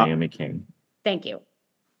 Aja Naomi King. Thank you.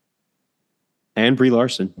 And Brie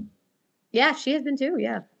Larson. Yeah, she has been too.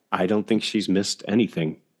 Yeah. I don't think she's missed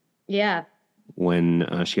anything. Yeah. When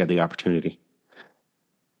she had the opportunity.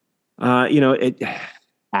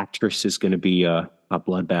 Actress is going to be a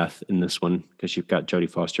bloodbath in this one because you've got Jodie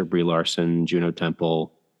Foster, Brie Larson, Juno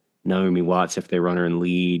Temple, Naomi Watts if they run her in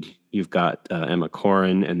lead. You've got Emma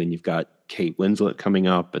Corrin, and then you've got Kate Winslet coming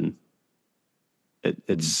up, and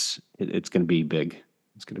it's going to be big.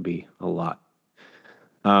 It's going to be a lot.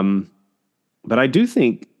 But I do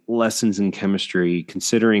think Lessons in Chemistry,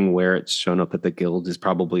 considering where it's shown up at the Guild,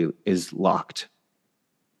 is locked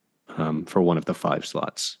for one of the 5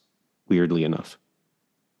 slots. Weirdly enough,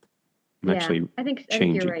 I think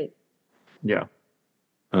you're right. Yeah.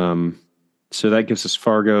 So that gives us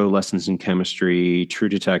Fargo, Lessons in Chemistry, True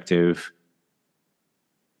Detective,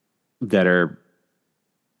 that are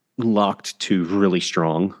locked to really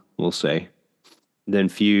strong, we'll say. Then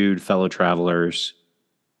Feud, Fellow Travelers.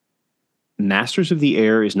 Masters of the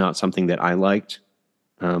Air is not something that I liked.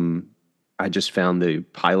 I just found the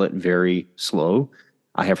pilot very slow.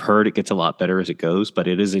 I have heard it gets a lot better as it goes, but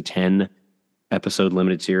it is a 10-episode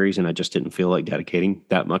limited series, and I just didn't feel like dedicating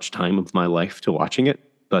that much time of my life to watching it.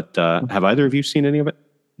 But have either of you seen any of it?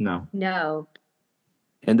 No.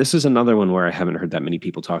 And this is another one where I haven't heard that many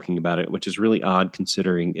people talking about it, which is really odd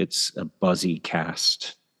considering it's a buzzy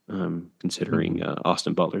cast, considering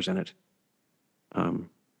Austin Butler's in it. I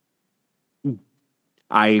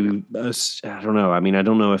don't know. I mean, I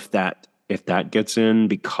don't know if that gets in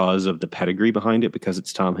because of the pedigree behind it, because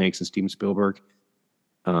it's Tom Hanks and Steven Spielberg.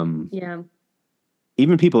 Yeah.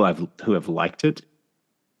 Even people who have liked it,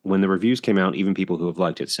 when the reviews came out, even people who have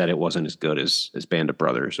liked it said it wasn't as good as Band of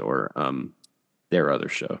Brothers or their other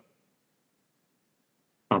show.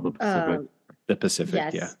 Oh, the Pacific. The Pacific,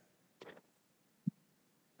 Yes.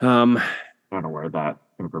 yeah. I don't know where that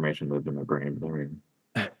information lived in my brain.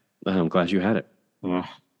 I'm glad you had it. Yeah.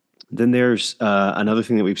 Then there's another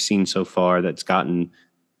thing that we've seen so far that's gotten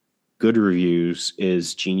good reviews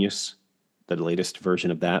is Genius, the latest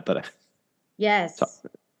version of that. But yes,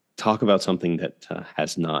 talk about something that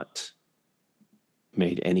has not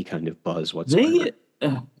made any kind of buzz whatsoever.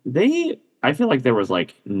 I feel like there was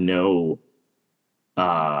like no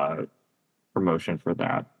promotion for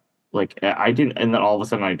that. Like I didn't, and then all of a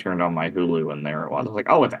sudden I turned on my Hulu and there it was. I was like,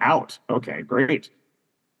 oh, it's out. Okay, great.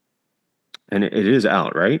 And it is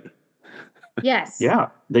out, right? yes. Yeah,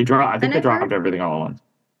 they dropped. I think they dropped everything all at once.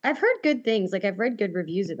 I've heard good things. Like I've read good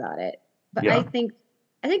reviews about it, but Yeah. I think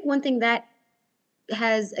one thing that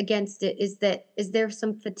has against it is there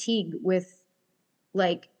some fatigue with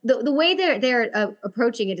like the way they're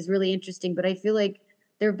approaching it is really interesting. But I feel like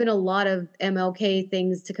there have been a lot of MLK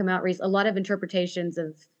things to come out recently, a lot of interpretations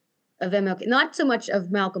of MLK, not so much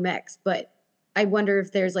of Malcolm X, but I wonder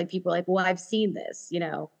if there's like people like, well, I've seen this, you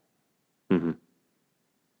know. Mm-hmm.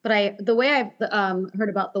 But the way I've heard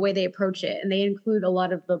about the way they approach it, and they include a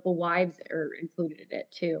lot of the wives are included in it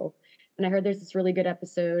too. And I heard there's this really good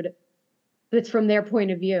episode that's from their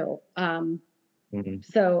point of view.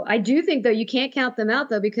 So I do think though you can't count them out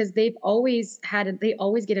though, because they always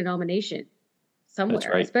get a nomination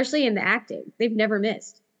somewhere, right. especially in the acting. They've never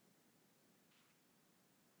missed.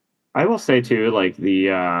 I will say too, like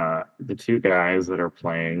the two guys that are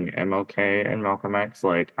playing MLK and Malcolm X,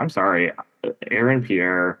 like I'm sorry, Aaron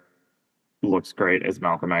Pierre looks great as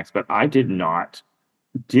Malcolm X, but I did not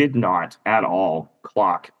at all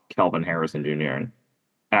clock Kelvin Harrison Jr.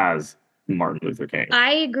 as Martin Luther King.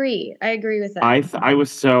 I agree with that.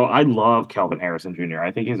 I love Kelvin Harrison Jr.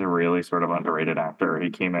 I think he's a really sort of underrated actor. He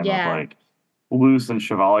came in with like Luce and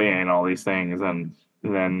Chevalier and all these things, and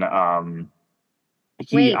then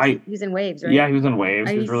he was in Waves, right? Yeah, he was in Waves.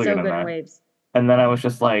 He was really good in that. Waves. And then I was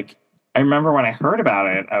just like, I remember when I heard about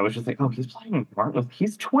it, I was just like, oh, he's playing Martin Luther.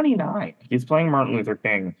 He's 29. He's playing Martin Luther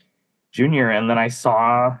King Jr. And then I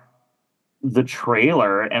saw the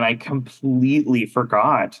trailer, and I completely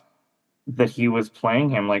forgot that he was playing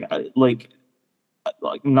him. Like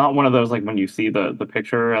not one of those like when you see the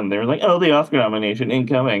picture and they're like, oh, the Oscar nomination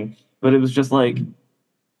incoming. But it was just like,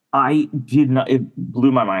 it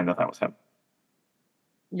blew my mind that was him.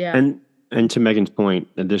 Yeah. And to Megan's point,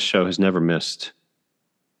 this show has never missed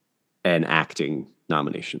an acting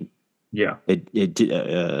nomination. Yeah.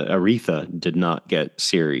 Aretha did not get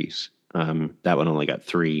series. That one only got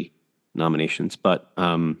 3 nominations, but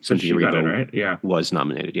Cynthia Erivo right? Yeah. was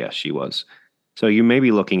nominated. Yes, she was. So you may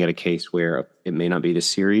be looking at a case where it may not be the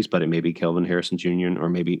series, but it may be Kelvin Harrison Jr. or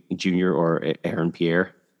maybe Jr. or Aaron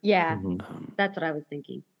Pierre. Yeah, that's what I was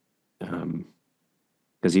thinking.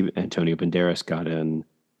 Because even Antonio Banderas got in,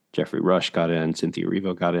 Jeffrey Rush got in, Cynthia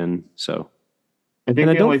Erivo got in. So I think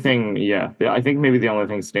the only thing, I think maybe the only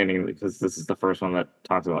thing standing, because this is the first one that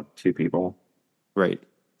talks about 2 people. Right.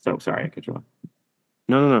 So sorry, I cut you off.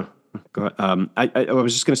 No. Go ahead. I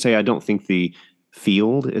was just going to say, I don't think the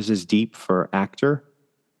field is as deep for actor.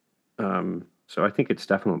 So I think it's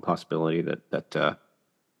definitely a possibility that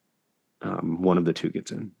one of the 2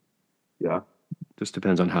 gets in. Yeah. Just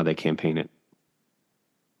depends on how they campaign it.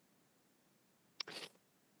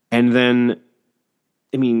 And then,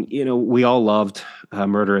 I mean, you know, we all loved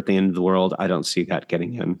Murder at the End of the World. I don't see that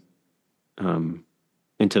getting in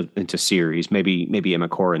into series. Maybe Emma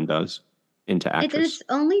Corrin does into actress. It's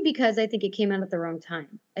only because I think it came out at the wrong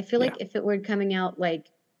time. I feel like if it were coming out like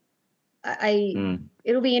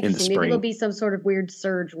it'll be interesting. Maybe there'll be some sort of weird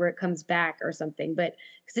surge where it comes back or something. But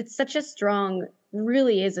because it's such a strong,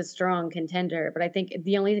 really is a strong contender. But I think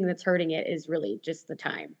the only thing that's hurting it is really just the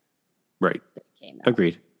time. Right.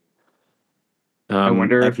 Agreed. I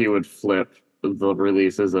wonder if you would flip the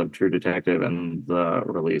releases of True Detective and the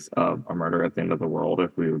release of A Murder at the End of the World,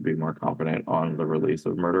 if we would be more confident on the release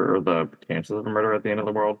of Murder or the chances of A Murder at the End of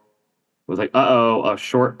the World. It was like, a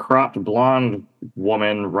short cropped blonde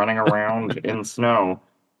woman running around in snow.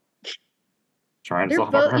 Trying to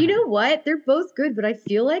solve both, you know what? They're both good, but I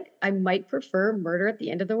feel like I might prefer Murder at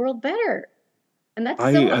the End of the World better. And that's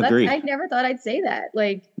I so, agree. I never thought I'd say that.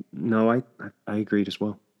 Like, no, I agreed as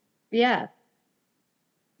well. yeah,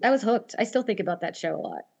 I was hooked. I still think about that show a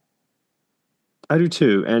lot. I do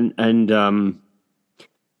too. And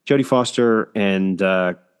Jodie Foster and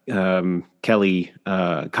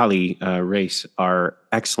Kali Race are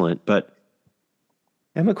excellent, but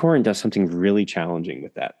Emma Corrin does something really challenging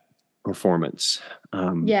with that performance.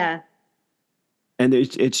 Yeah. And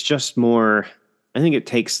it's just more. I think it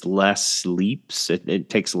takes less leaps. It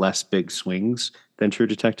takes less big swings than True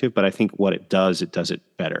Detective, but I think what it does it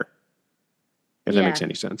better. If that makes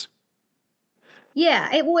any sense.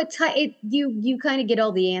 Yeah, you kind of get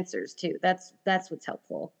all the answers too. That's what's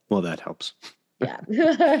helpful. Well, that helps. Yeah.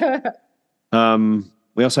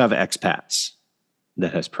 We also have Expats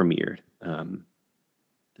that has premiered.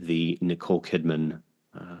 The Nicole Kidman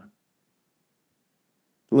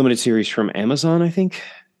limited series from Amazon, I think.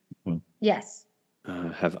 Yes.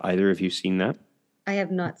 Have either of you seen that? I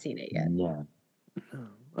have not seen it yet. Yeah.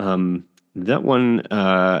 That one,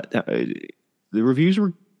 the reviews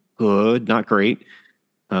were good, not great.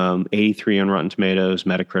 83 on Rotten Tomatoes,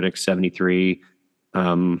 Metacritic 73.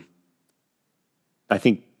 I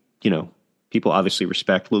think, people obviously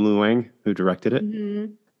respect Lulu Wang, who directed it.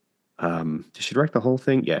 Mm-hmm. Did she direct the whole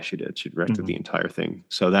thing? Yeah, she did. She directed the entire thing.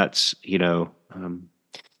 So that's,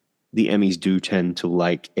 the Emmys do tend to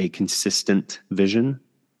like a consistent vision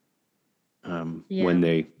when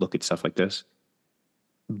they look at stuff like this.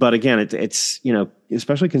 But again, it's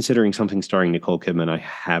especially considering something starring Nicole Kidman, I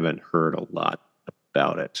haven't heard a lot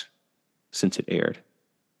about it since it aired.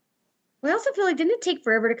 Well, I also feel like, didn't it take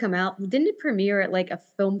forever to come out? Didn't it premiere at like a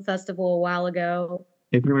film festival a while ago?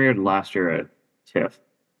 It premiered last year at TIFF.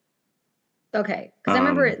 Okay, because I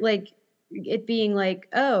remember it being like,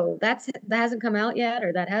 oh, that hasn't come out yet,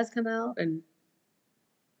 or that has come out, and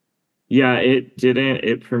yeah, it didn't.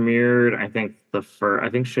 It premiered. I think I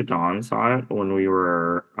think Shadon saw it when we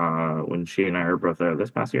were when she and I were both there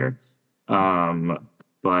this past year.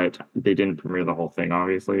 But they didn't premiere the whole thing.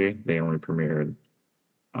 Obviously, they only premiered.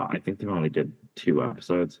 I think they only did 2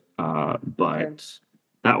 episodes. But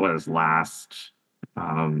that was last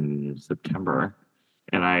September,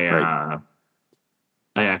 and I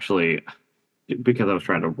actually, because I was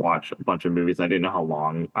trying to watch a bunch of movies, I didn't know how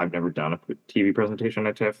long. I've never done a TV presentation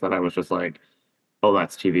at TIFF, that I was just like, oh,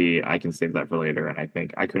 that's TV. I can save that for later. And I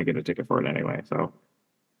think I couldn't get a ticket for it anyway. So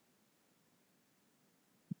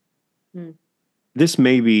this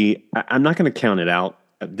may be, I'm not going to count it out.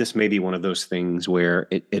 This may be one of those things where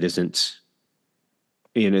it isn't,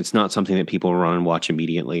 and it's not something that people run and watch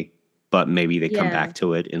immediately, but maybe they come back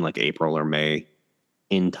to it in like April or May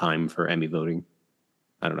in time for Emmy voting.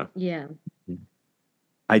 I don't know. Yeah.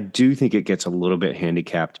 I do think it gets a little bit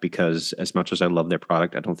handicapped because as much as I love their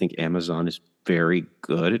product, I don't think Amazon is very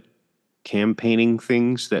good at campaigning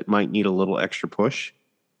things that might need a little extra push.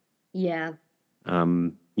 Yeah.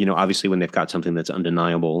 Obviously when they've got something that's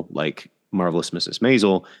undeniable, like Marvelous Mrs.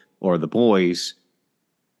 Maisel or The Boys,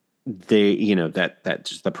 they, that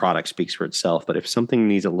just the product speaks for itself. But if something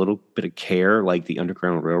needs a little bit of care, like the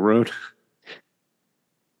Underground Railroad,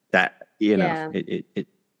 that,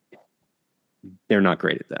 they're not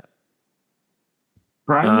great at that.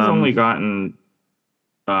 Prime has only gotten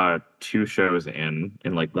 2 shows in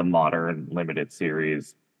like the modern limited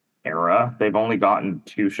series era. They've only gotten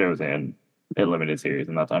 2 shows in a limited series,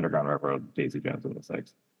 and that's Underground Railroad, Daisy Jones, and the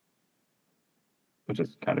Six, which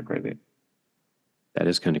is kind of crazy. That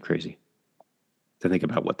is kind of crazy to think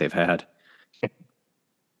about what they've had.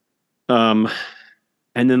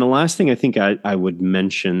 And then the last thing I think I would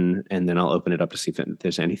mention, and then I'll open it up to see if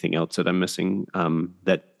there's anything else that I'm missing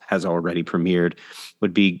that has already premiered,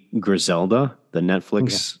 would be Griselda, the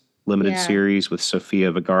Netflix limited series with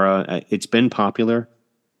Sofia Vergara. It's been popular.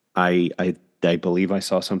 I believe I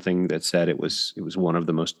saw something that said it was one of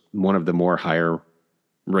the more higher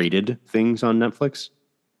rated things on Netflix.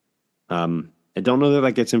 I don't know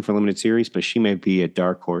that gets in for limited series, but she may be a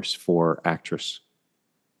dark horse for actress.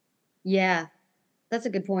 Yeah. That's a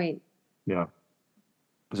good point. Yeah.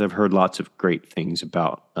 Because I've heard lots of great things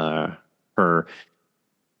about her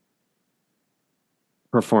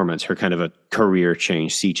performance, her kind of a career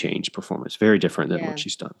change, sea change performance. Very different than what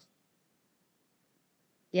she's done.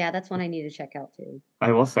 Yeah, that's one I need to check out too.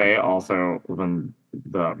 I will say also, when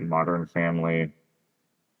the Modern Family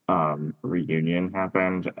reunion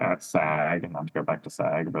happened at SAG, and not to go back to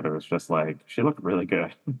SAG, but it was just like, she looked really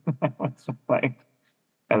good.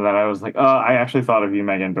 And then I was like, oh, I actually thought of you,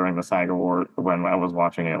 Megan, during the SAG Award when I was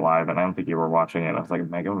watching it live, and I don't think you were watching it. I was like,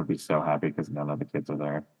 Megan would be so happy because none of the kids are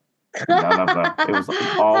there. None of them. It was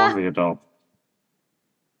all of the adults.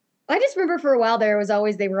 I just remember for a while they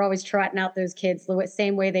were always trotting out those kids the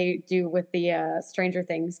same way they do with the Stranger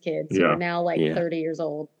Things kids who are now like 30 years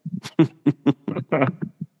old.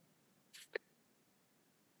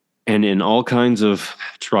 And in all kinds of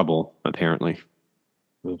trouble, apparently.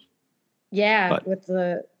 Yeah, with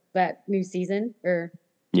that new season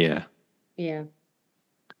Yeah.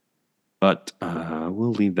 But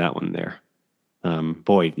we'll leave that one there.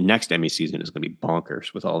 Boy, next Emmy season is going to be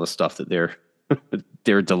bonkers with all the stuff that they're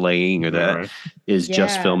delaying or that is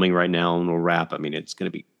just filming right now and will wrap. I mean, it's going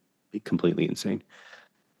to be completely insane.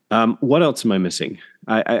 What else am I missing?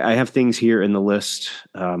 I have things here in the list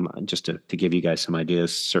just to give you guys some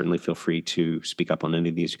ideas. Certainly feel free to speak up on any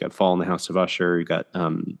of these. You got Fall in the House of Usher. You got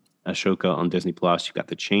Ashoka on Disney Plus. You got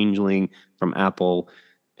The Changeling from Apple.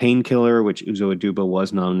 Painkiller, which Uzo Aduba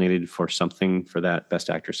was nominated for something for that Best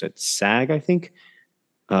Actress at SAG, I think.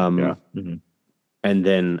 And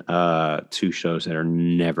then two shows that are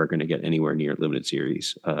never going to get anywhere near limited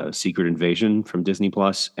series: Secret Invasion from Disney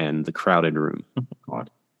Plus and The Crowded Room. God.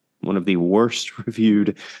 One of the worst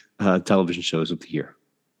reviewed television shows of the year,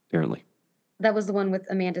 apparently. That was the one with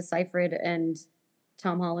Amanda Seyfried and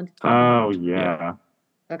Tom Holland. Yeah.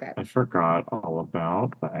 Okay. I forgot all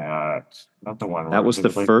about that. Not the one. That was the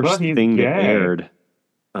first thing that aired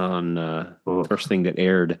on first thing that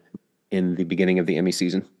aired in the beginning of the Emmy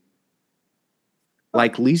season.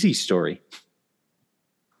 Like Lizzy's story.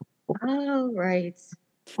 Oh, right.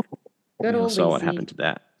 Good old saw Lizzie. what happened to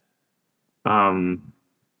that. I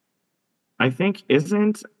think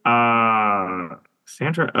isn't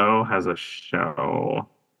Sandra Oh has a show.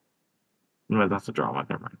 No, that's a drama.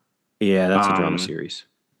 Never mind. Yeah, that's a drama series.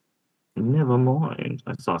 Never mind.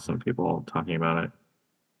 I saw some people talking about it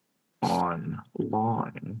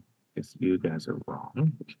online. Guess you guys are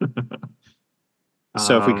wrong.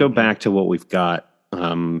 So if we go back to what we've got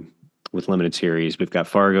with limited series, we've got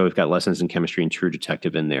Fargo, we've got Lessons in Chemistry and True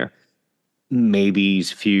Detective in there.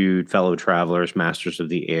 Maybe's Feud, Fellow Travelers, Masters of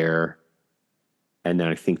the Air, and then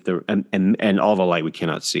I think and All the Light We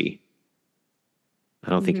Cannot See. I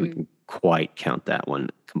don't think we can quite count that one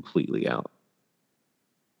completely out.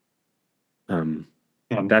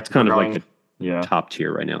 That's kind of like the top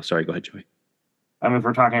tier right now. Sorry, go ahead, Joey. I mean, if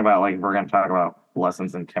we're talking about we're going to talk about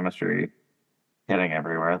Lessons in Chemistry hitting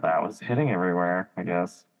everywhere. That was hitting everywhere, I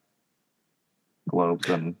guess. Globes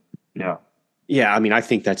and Yeah, I mean, I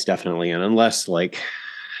think that's definitely unless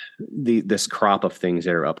this crop of things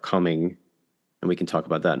that are upcoming, and we can talk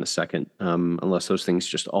about that in a second. Unless those things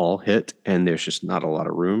just all hit and there's just not a lot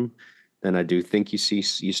of room, then I do think you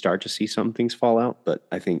start to see some things fall out. But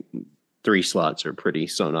I think 3 slots are pretty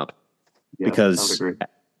sewn up because,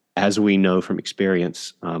 as we know from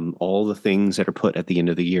experience, all the things that are put at the end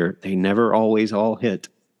of the year, they never always all hit.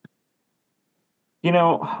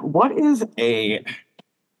 What is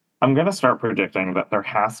I'm going to start predicting that there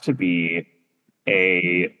has to be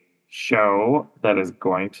a show that is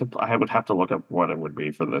going to, I would have to look up what it would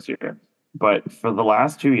be for this year. But for the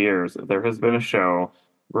last 2 years, there has been a show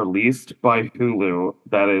released by Hulu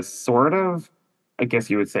that is sort of, I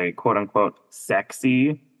guess you would say, quote unquote,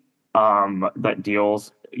 sexy, that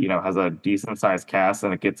deals, has a decent sized cast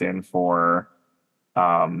and it gets in for,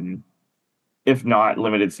 if not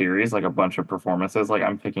limited series, like a bunch of performances. Like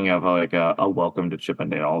I'm thinking of a Welcome to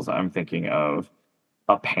Chippendales. I'm thinking of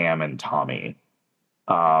a Pam and Tommy.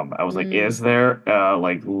 I was like, is there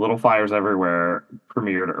Little Fires Everywhere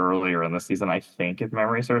premiered earlier in the season? I think, if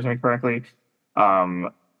memory serves me correctly.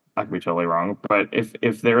 I could be totally wrong, but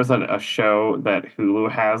if there's a show that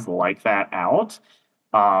Hulu has like that out,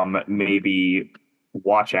 maybe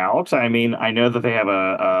watch out. I mean, I know that they have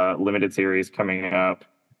a limited series coming up.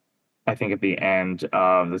 I think at the end,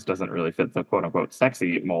 this doesn't really fit the quote unquote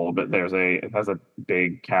sexy mold, but it has a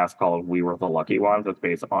big cast called We Were the Lucky Ones. That's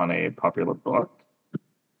based on a popular book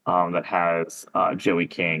that has Joey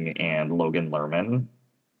King and Logan Lerman.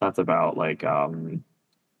 That's about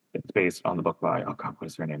it's based on the book by, oh God, what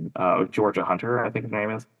is her name? Georgia Hunter, I think her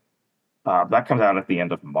name is. That comes out at the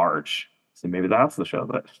end of March. So maybe that's the show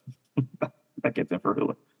that gets in for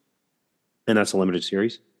Hulu. And that's a limited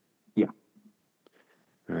series? Yeah.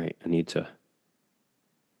 All right, I'm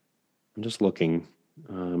just looking.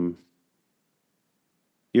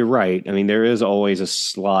 You're right. I mean, there is always a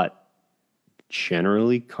slot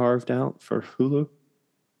generally carved out for Hulu.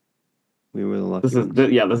 We Were the Lucky Ones.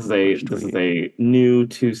 This is a new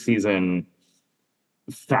 2-season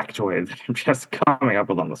factoid that I'm just coming up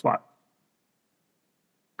with on the spot.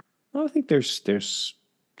 Well, I think there's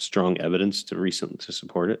strong evidence to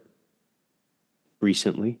support it.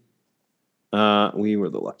 Recently, We Were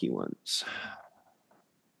the Lucky Ones.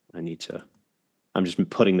 I need to I'm just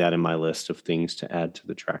putting that in my list of things to add to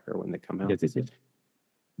the tracker when they come out. Yes.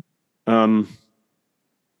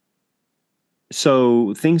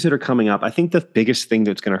 So things that are coming up, I think the biggest thing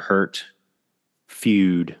that's going to hurt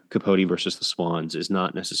Feud, Capote versus the Swans, is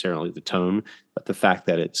not necessarily the tone, but the fact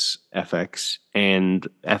that it's FX, and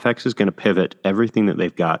FX is going to pivot everything that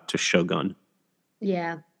they've got to Shogun.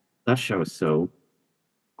 Yeah. That show is so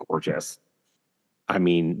gorgeous. I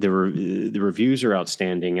mean, the reviews are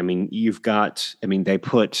outstanding. I mean, they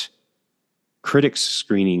put critics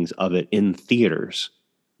screenings of it in theaters.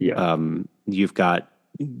 Yeah. You've got,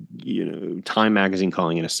 Time Magazine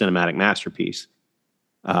calling it a cinematic masterpiece.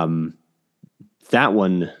 That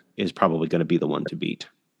one is probably going to be the one to beat.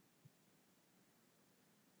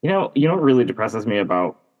 You know what really depresses me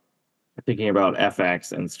about thinking about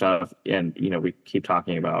FX and stuff, and we keep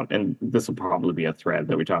talking about, and this will probably be a thread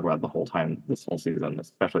that we talk about the whole time this whole season,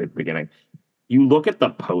 especially at the beginning. You look at the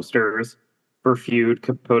posters for Feud,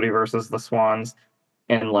 Capote versus the Swans,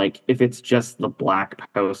 and like if it's just the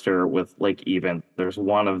black poster with like even there's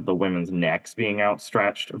one of the women's necks being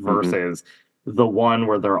outstretched versus the one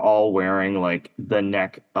where they're all wearing like the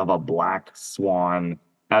neck of a black swan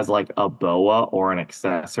as like a boa or an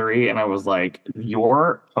accessory, and I was like,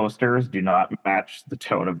 your posters do not match the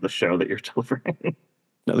tone of the show that you're delivering.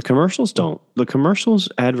 No, the commercials don't. The commercials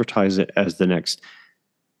advertise it as the next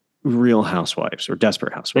Real Housewives or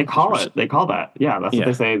Desperate Housewives. They call that. Yeah, that's what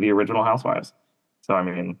they say, the original Housewives. So I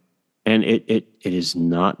mean, and it is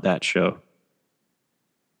not that show.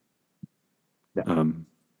 Yeah.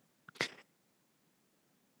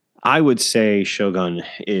 I would say Shogun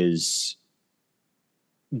is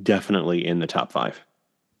definitely in the top 5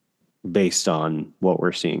 based on what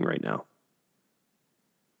we're seeing right now.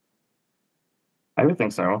 I would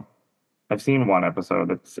think so. I've seen one episode.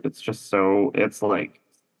 It's just so it's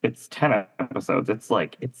 10 episodes. It's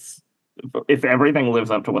if everything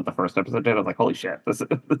lives up to what the first episode did, I was like, holy shit, this is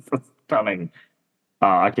stunning.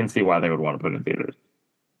 I can see why they would want to put it in theaters.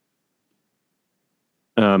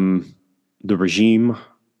 The Regime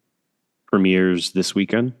premieres this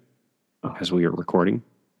weekend as we are recording.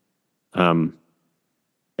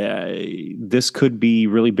 This could be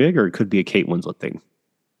really big, or it could be a Kate Winslet thing.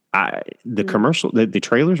 Commercial, the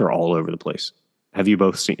trailers are all over the place. Have you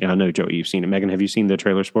both seen? I know, Joey, you've seen it. Megan, have you seen the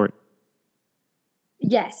trailer sport?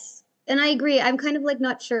 Yes, and I agree. I'm kind of like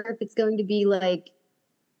not sure if it's going to be like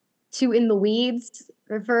too in the weeds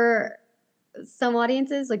for some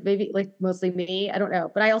audiences, like maybe like mostly me. I don't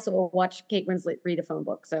know, but I also watch Kate Winslet read a phone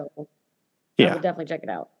book, so I will definitely check it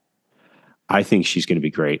out. I think she's going to be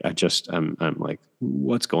great. I'm like,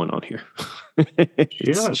 what's going on here?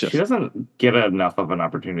 She doesn't get enough of an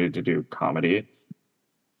opportunity to do comedy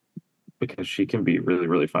because she can be really,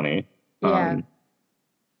 really funny. Yeah.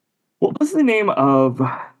 What was the name of?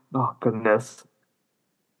 Oh goodness,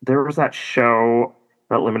 there was that show,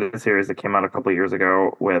 that limited series that came out a couple of years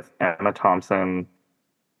ago with Emma Thompson,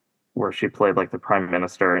 where she played like the prime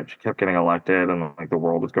minister and she kept getting elected and like the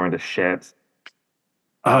world was going to shit.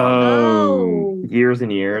 Years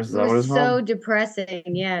and Years. Is that what it's called? So depressing.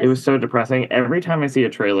 Yes. It was so depressing. Every time I see a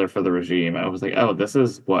trailer for The Regime, I was like, oh, this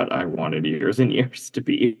is what I wanted Years and Years to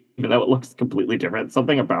be, even though it looks completely different.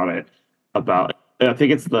 Something about it, I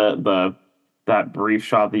think it's that brief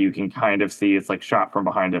shot that you can kind of see. It's like shot from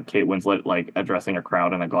behind of Kate Winslet like addressing a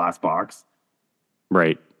crowd in a glass box.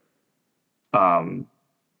 Right. That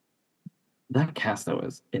cast though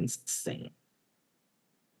is insane.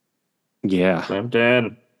 Yeah.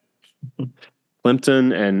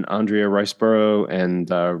 Plimpton and Andrea Riceborough and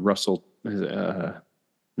Russell. No,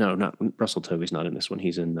 not Russell Tovey's not in this one.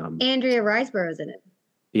 He's in. Andrea Riseborough's in it.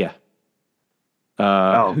 Yeah.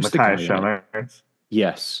 Who's Matthias Schoenaerts?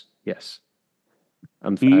 Yes. They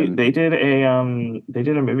did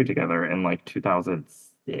a movie together in like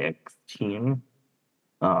 2016.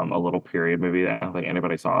 A little period movie that I don't think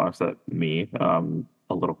anybody saw except me. A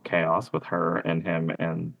Little Chaos with her and him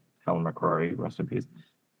and Helen McCrory, rest in peace.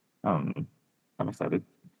 I'm excited.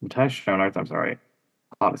 Matthias Schoenaerts, I'm sorry.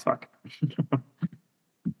 Hot as fuck.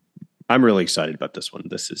 I'm really excited about this one.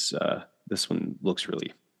 This one looks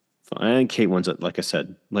really fun. And Kate Winslet, like I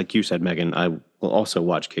said, like you said, Megan, I will also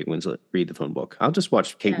watch Kate Winslet read the phone book. I'll just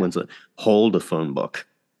watch Kate Winslet hold a phone book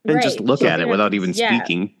and just look at it without even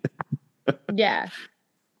speaking. Yeah.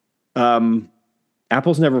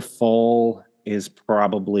 Apples Never Fall is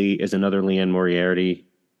another Leanne Moriarty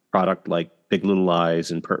product, like Big Little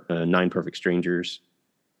Lies and 9 Perfect Strangers.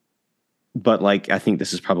 But like, I think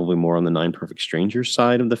this is probably more on the 9 Perfect Strangers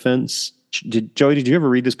side of the fence. Joey, did you ever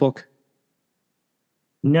read this book?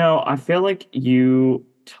 No, I feel like you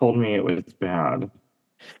told me it was bad.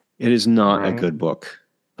 It is not a good book.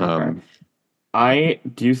 Okay. I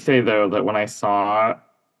do say though that when I saw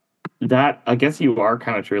that, I guess you are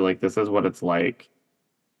kind of true. Like this is what it's like.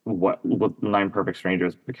 What with Nine Perfect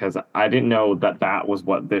Strangers, because I didn't know that that was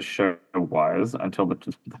what this show was until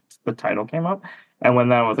the title came up, and when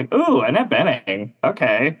that was like, ooh, Annette Bening,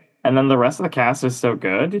 okay, and then the rest of the cast is so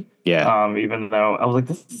good. Yeah. Even though I was like,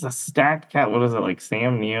 this is a stacked cast. What is it, like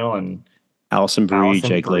Sam Neill and Allison Brie, Allison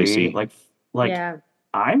Jake Brie? Lacey. Like Yeah.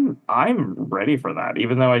 I'm ready for that.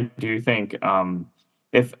 Even though I do think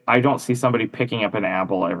if I don't see somebody picking up an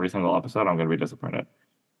apple every single episode, I'm going to be disappointed.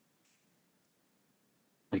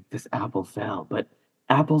 Like this apple fell, but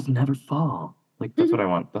apples never fall. Like that's what I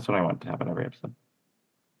want. That's what I want to happen every episode.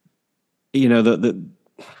 You know, the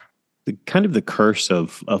kind of the curse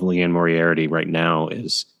of Leanne Moriarty right now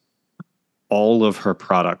is all of her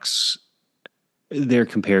products, they're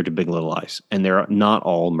compared to Big Little Lies, and they're not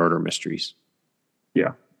all murder mysteries.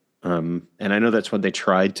 Yeah. And I know that's what they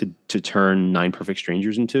tried to turn Nine Perfect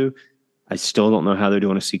Strangers into. I still don't know how they're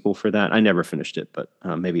doing a sequel for that. I never finished it, but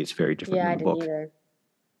maybe it's very different Yeah, in the book. either.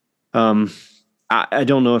 I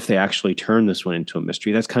don't know if they actually turn this one into a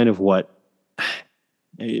mystery. That's kind of what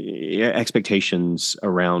expectations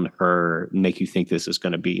around her make you think this is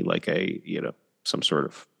going to be like some sort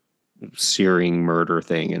of searing murder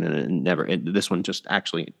thing, and this one just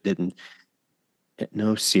actually didn't.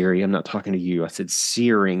 No, Siri, I'm not talking to you. I said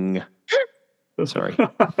searing. Sorry.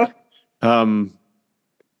 I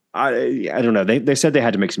don't know. They said they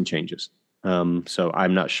had to make some changes. So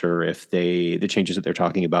I'm not sure if the changes that they're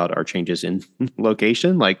talking about are changes in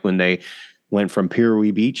location, like when they went from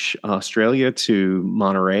Pirui Beach, Australia to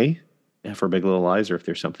Monterey for Big Little Lies, or if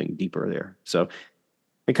there's something deeper there. So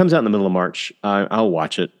it comes out in the middle of March. I'll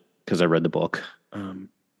watch it because I read the book.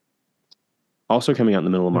 Also coming out in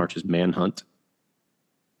the middle of March is Manhunt.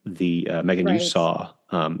 The Megan, you saw,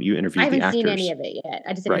 you interviewed the actors. I haven't seen any of it yet.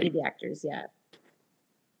 I just interviewed the actors yet.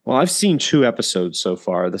 Well, I've seen 2 episodes so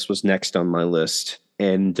far. This was next on my list.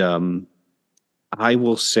 And I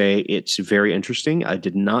will say it's very interesting. I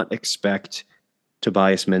did not expect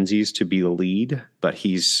Tobias Menzies to be the lead, but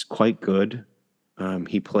he's quite good.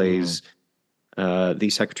 He plays the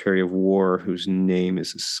Secretary of War, whose name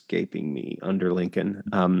is escaping me, under Lincoln.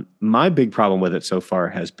 My big problem with it so far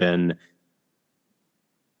has been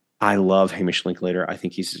I love Hamish Linklater. I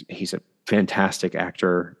think he's a fantastic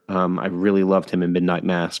actor. I really loved him in Midnight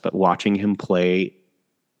Mass, but watching him play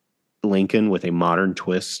Lincoln with a modern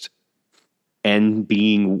twist and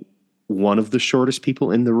being one of the shortest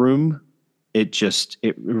people in the room, it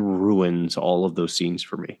ruins all of those scenes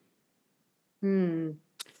for me.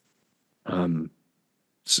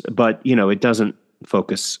 But it doesn't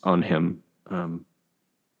focus on him.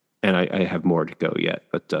 And I have more to go yet,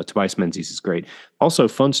 but Tobias Menzies is great. Also,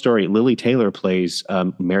 fun story: Lily Taylor plays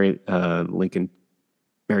Mary Todd Lincoln.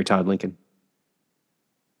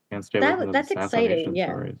 That's exciting. Yeah.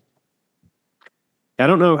 Stories. I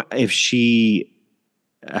don't know if she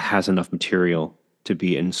has enough material to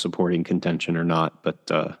be in supporting contention or not,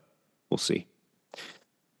 but we'll see.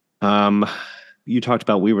 You talked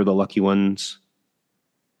about We Were the Lucky Ones.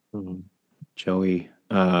 Mm-hmm. Joey.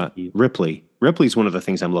 Ripley. Ripley's one of the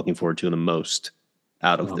things I'm looking forward to the most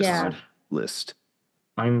out of this list.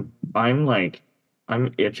 I'm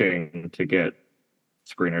itching to get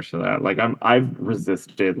screeners for that. Like I've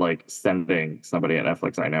resisted like sending somebody at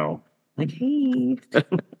Netflix I know like, hey.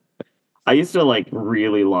 I used to like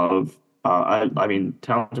really love I mean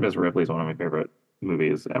Talented Miss Ripley is one of my favorite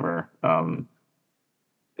movies ever.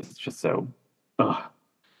 It's just so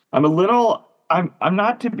I'm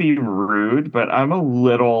not to be rude, but I'm a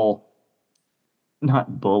little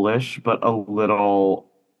not bullish, but a little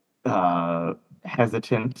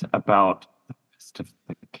hesitant about the rest of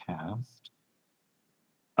the cast.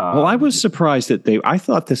 Well, I was surprised that I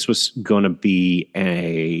thought this was going to be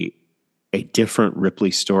a different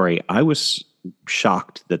Ripley story. I was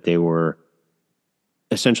shocked that they were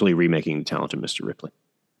essentially remaking The Talented Mr. Ripley.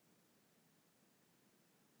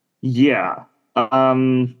 Yeah.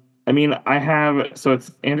 I mean, so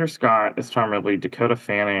it's Andrew Scott as Tom Ridley, Dakota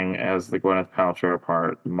Fanning as the Gwyneth Paltrow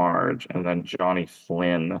part, Marge, and then Johnny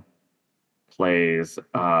Flynn plays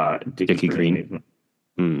Dickie Green.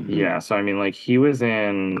 Mm-hmm. Yeah, so I mean, like he was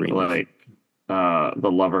in The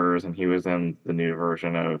Lovers, and he was in the new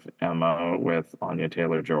version of Emma with Anya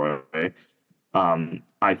Taylor-Joy.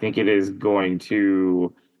 I think it is going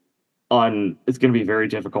to it's going to be very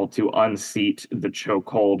difficult to unseat the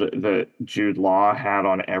chokehold that Jude Law had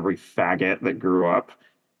on every faggot that grew up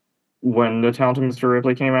when The Talented Mr.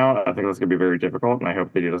 Ripley came out. I think that's going to be very difficult, and I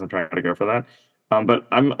hope that he doesn't try to go for that. But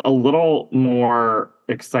I'm a little more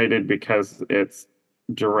excited because it's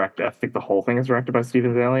I think the whole thing is directed by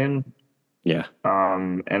Steven Zaillian. Yeah.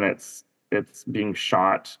 And it's being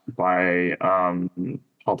shot by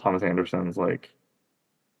Paul Thomas Anderson's like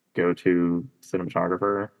go-to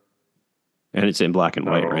cinematographer. And it's in black and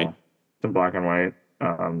white, right? It's in black and white.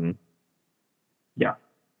 Yeah.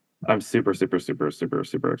 I'm super, super, super, super,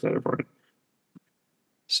 super excited for it.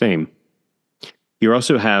 Same. You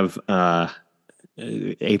also have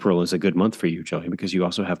April is a good month for you, Joey, because you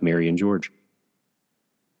also have Mary and George.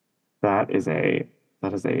 That is a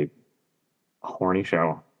horny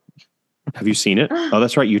show. Have you seen it? Oh,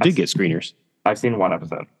 that's right. You did get screeners. I've seen one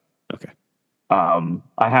episode. Okay.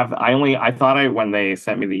 I thought when they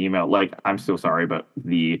sent me the email, like, I'm so sorry, but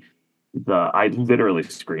I literally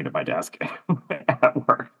screened at my desk at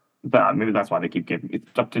work. Maybe that's why they keep giving me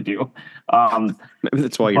stuff to do. Maybe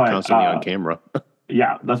that's why you're constantly on camera.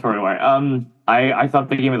 Yeah, that's probably why. I thought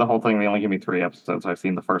they gave me the whole thing. They only gave me 3 episodes. I've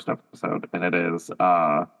seen the first episode, and it is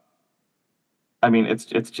I mean,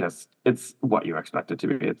 it's what you expect it to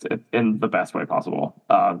be. It's in the best way possible.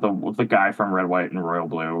 The guy from Red, White, and Royal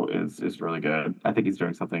Blue is really good. I think he's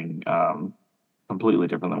doing something completely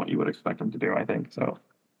different than what you would expect him to do. I think so.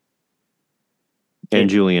 And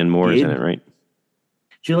Julianne Moore is in it, right?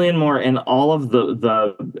 Julianne Moore and all of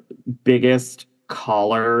the biggest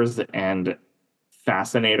callers and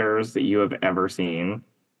fascinators that you have ever seen.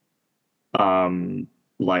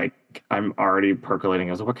 Like, I'm already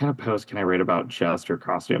percolating as what kind of post can I write about just your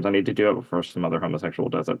costumes? I need to do it before some other homosexual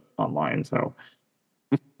does it online. So,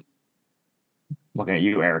 looking at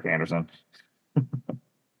you, Eric Anderson.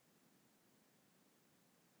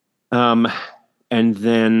 And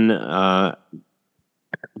then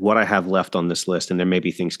what I have left on this list, and there may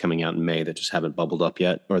be things coming out in May that just haven't bubbled up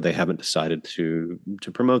yet, or they haven't decided to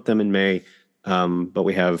promote them in May. But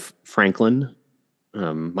we have Franklin,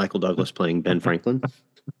 Michael Douglas playing Ben Franklin.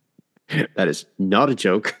 That is not a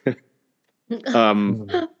joke.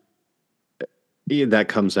 That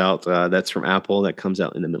comes out. That's from Apple. That comes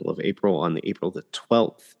out in the middle of April, on the April the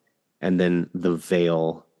 12th. And then The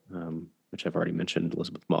Veil, which I've already mentioned,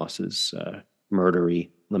 Elizabeth Moss's murdery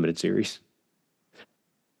limited series.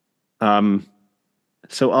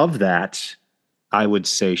 So of that, I would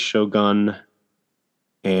say Shogun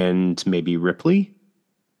and maybe Ripley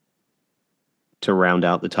to round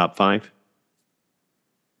out the top 5.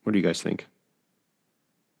 What do you guys think?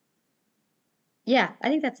 Yeah, I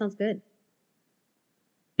think that sounds good.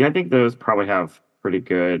 Yeah, I think those probably have pretty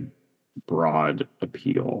good broad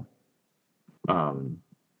appeal.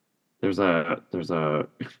 There's a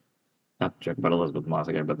not to joke about Elizabeth Moss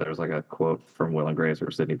again, but there's like a quote from Will and Grace or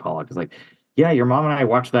Sidney Pollack. It's like, yeah, your mom and I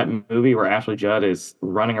watched that movie where Ashley Judd is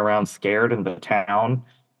running around scared in the town.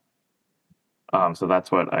 So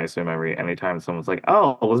that's what I assume anytime someone's like,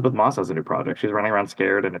 oh, Elizabeth Moss has a new project. She's running around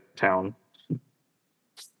scared in a town.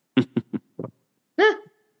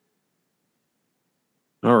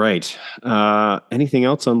 All right. Anything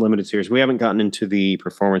else on limited series? We haven't gotten into the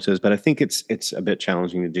performances, but I think it's a bit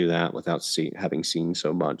challenging to do that without having seen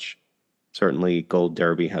so much. Certainly, Gold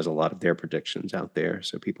Derby has a lot of their predictions out there,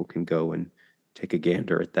 so people can go and take a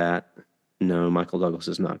gander at that. No, Michael Douglas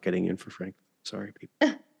is not getting in for Frank. Sorry,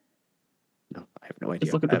 people. No, I have no idea.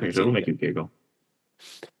 Just look at the picture. It'll make you giggle.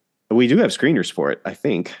 We do have screeners for it, I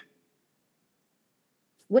think.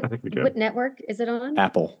 I think we do. What network is it on?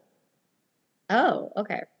 Apple. Oh,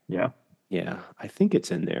 okay. Yeah. Yeah, I think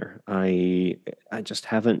it's in there. I just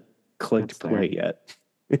haven't clicked play yet.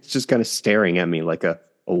 It's just kind of staring at me like a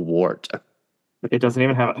wart. It doesn't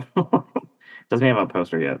even have a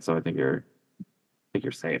poster yet, so I think you're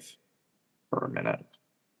safe for a minute.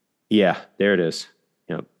 Yeah, there it is.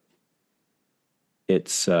 Yep.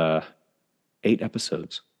 It's 8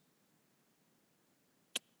 episodes.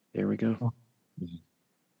 There we go.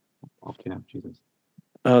 Oh, yeah, Jesus.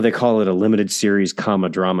 Oh, they call it a limited series,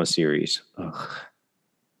 drama series. Ugh.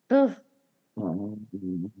 Ugh.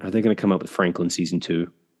 Are they going to come up with Franklin season 2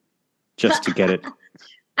 just to get it?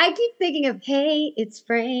 I keep thinking of, hey, it's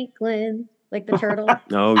Franklin, like the turtle.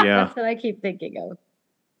 Oh yeah, that's what I keep thinking of.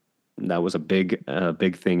 That was a big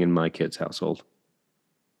thing in my kids' household.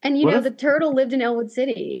 And the turtle lived in Elwood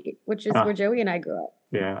City, which is where Joey and I grew up.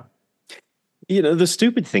 Yeah. The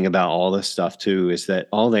stupid thing about all this stuff, too, is that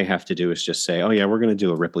all they have to do is just say, oh, yeah, we're going to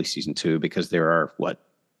do a Ripley season 2 because there are,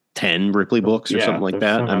 10 Ripley books or something like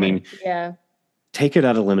that? So many. Yeah. Take it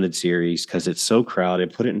out of limited series because it's so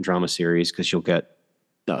crowded. Put it in drama series because you'll get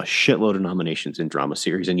a shitload of nominations in drama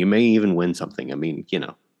series and you may even win something. I mean,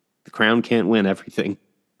 the Crown can't win everything.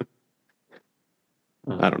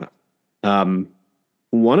 I don't know.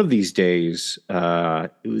 One of these days,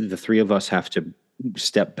 the three of us have to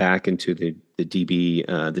step back into the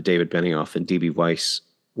David Benioff and DB Weiss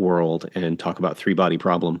world and talk about Three Body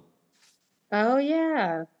Problem. Oh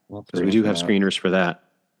yeah. Because we do have screeners for that.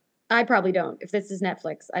 I probably don't. If this is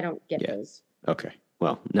Netflix, I don't get those. Okay.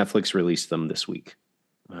 Well, Netflix released them this week.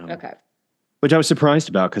 Okay. Which I was surprised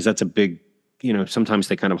about because that's a big, sometimes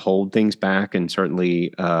they kind of hold things back. And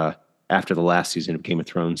certainly after the last season of Game of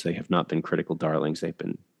Thrones, they have not been critical darlings. They've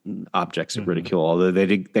been objects of ridicule, although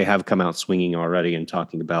they have come out swinging already and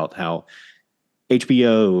talking about how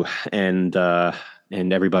HBO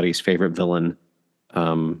and everybody's favorite villain,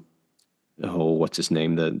 what's his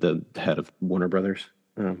name? The head of Warner Brothers.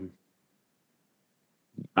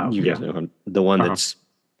 You guys know him, the one that's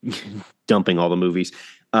dumping all the movies.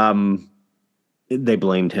 They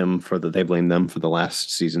blamed them for the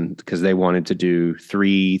last season because they wanted to do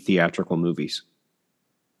 3 theatrical movies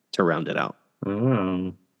to round it out.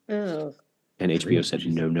 Oh. And HBO said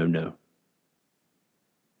no.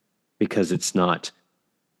 Because it's not,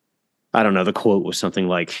 I don't know, the quote was something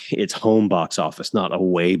like, it's home box office, not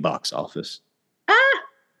away box office.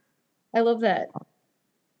 I love that.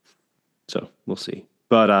 So we'll see.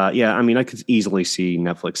 But I could easily see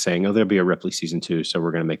Netflix saying, there'll be a Ripley season 2, so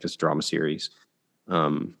we're going to make this drama series.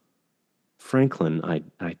 Franklin,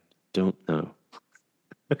 I don't know.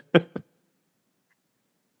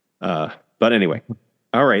 But anyway,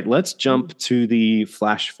 all right, let's jump to the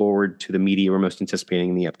flash forward to the media we're most anticipating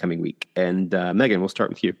in the upcoming week. And Megan, we'll start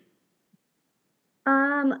with you.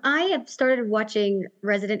 I have started watching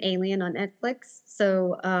Resident Alien on Netflix.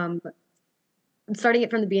 So I'm starting it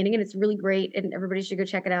from the beginning and it's really great and everybody should go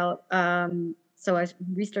check it out. So I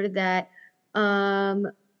restarted that.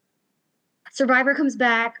 Survivor comes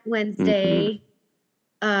back Wednesday.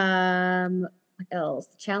 What else?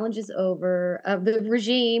 The challenge is over. The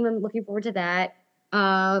Regime, I'm looking forward to that.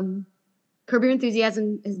 Curb Your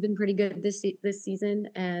Enthusiasm has been pretty good this season,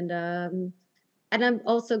 and I'm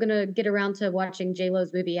also gonna get around to watching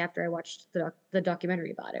J-Lo's movie after I watched the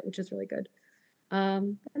documentary about it, which is really good.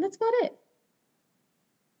 And that's about it.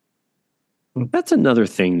 That's another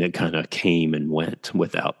thing that kind of came and went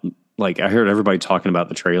without. Like I heard everybody talking about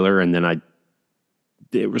the trailer, and then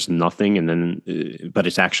there was nothing, and then but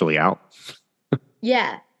it's actually out.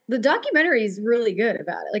 Yeah, the documentary is really good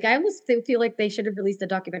about it. Like I almost feel like they should have released a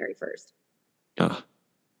documentary first. Sorry,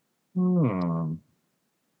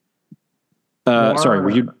 were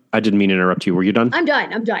you? I didn't mean to interrupt you. Were you done? I'm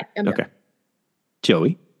done. Okay. Done.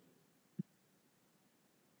 Joey?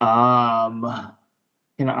 Can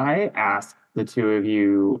I ask the two of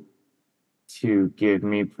you to give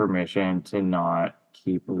me permission to not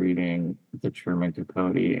keep reading the Truman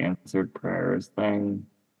Capote answered prayers thing?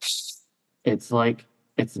 It's like,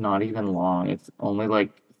 it's not even long. It's only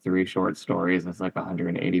like 3 short stories. It's like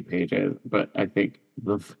 180 pages. But I think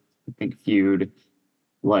Feud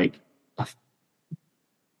like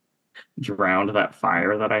drowned that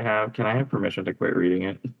fire that I have. Can I have permission to quit reading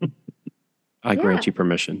it? I grant you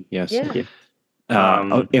permission. Yes. Yeah.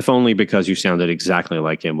 If only because you sounded exactly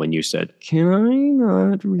like him when you said, "Can I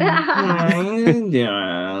not read?"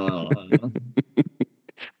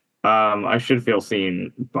 I should feel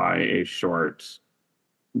seen by a short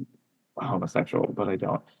homosexual, but I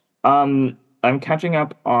don't. I'm catching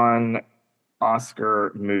up on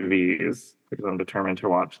Oscar movies because I'm determined to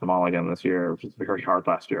watch them all again this year, which is very hard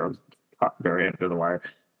last year. I was very under the wire.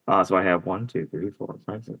 So I have 1, 2, 3, 4,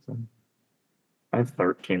 5, 6, 7. I have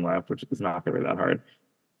 13 left, which is not going to be that hard.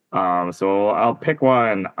 So I'll pick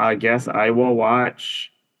one. I guess I will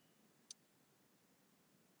watch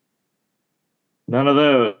none of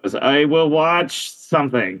those. I will watch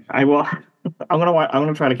something. I'm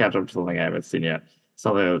gonna try to catch up to something I haven't seen yet.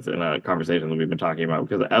 Something that's in a conversation that we've been talking about.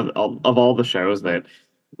 Because of all the shows that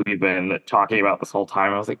we've been talking about this whole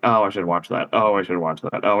time, I was like, oh, I should watch that. Oh, I should watch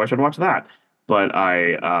that. Oh, I should watch that. But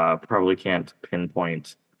I probably can't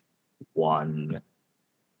pinpoint one.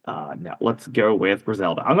 Now let's go with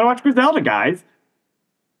Griselda. I'm gonna watch Griselda, guys.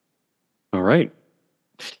 All right.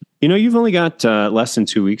 You've only got less than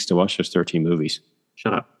 2 weeks to watch those 13 movies.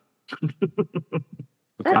 Shut up.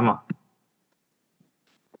 Come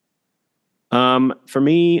on. For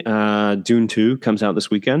me, Dune 2 comes out this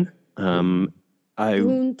weekend. Dune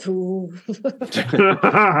 2.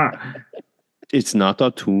 It's not a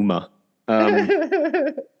tumor.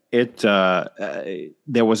 There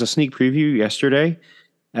was a sneak preview yesterday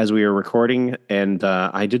as we were recording, and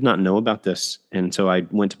I did not know about this, and so I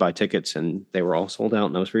went to buy tickets, and they were all sold out,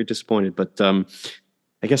 and I was very disappointed. But I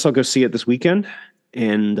guess I'll go see it this weekend,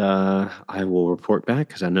 and I will report back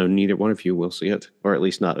because I know neither one of you will see it, or at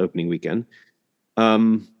least not opening weekend.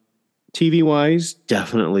 TV wise,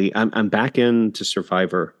 definitely, I'm back into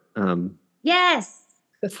Survivor. Yes.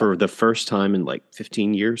 For the first time in like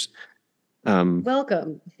 15 years.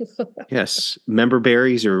 Welcome. Yes, member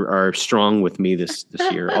berries are strong with me this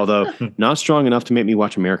year, although not strong enough to make me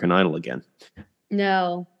watch American Idol again.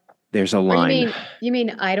 No. There's a line. You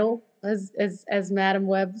mean Idol, as Madam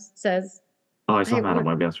Webb says? Oh, I saw Madam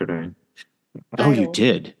Webb yesterday. Oh, you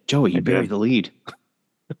did, Joey. You buried the lead.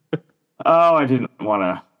 Oh, I didn't want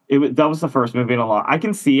to. That was the first movie in a lot. I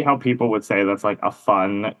can see how people would say that's like a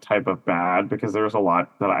fun type of bad because there was a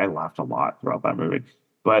lot that I laughed a lot throughout that movie.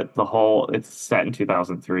 But it's set in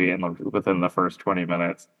 2003, and within the first 20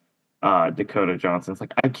 minutes, Dakota Johnson's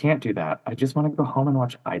like, I can't do that. I just want to go home and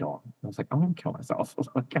watch Idol. I was like, I'm going to kill myself.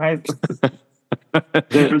 Like, guys,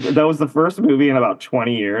 that was the first movie in about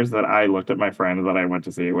 20 years that I looked at my friend that I went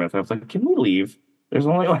to see it with. I was like, can we leave? There's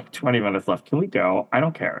only like 20 minutes left. Can we go? I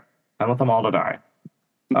don't care. I want them all to die.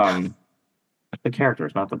 The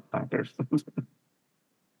characters, not the actors.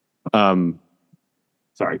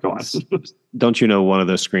 Sorry, go on. Don't you know one of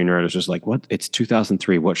the screenwriters was like, "What? It's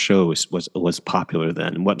 2003. What show was popular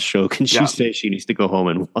then? What show can she say she needs to go home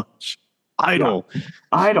and watch? Idol." Yeah.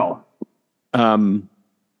 Idol.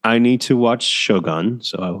 I need to watch Shogun,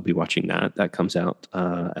 so I will be watching that. That comes out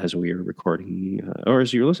as we are recording, or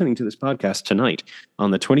as you're listening to this podcast tonight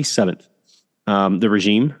on the 27th. The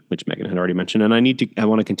Regime, which Megan had already mentioned, and I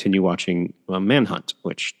want to continue watching Manhunt,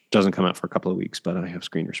 which doesn't come out for a couple of weeks, but I have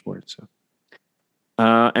screeners for it. So,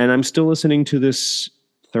 and I'm still listening to this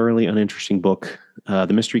thoroughly uninteresting book,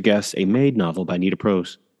 The Mystery Guest, a Maid novel by Nita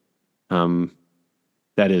Prose.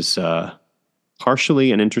 That is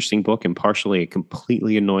partially an interesting book and partially a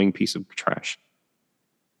completely annoying piece of trash.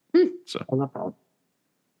 So, I love that.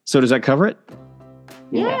 So does that cover it?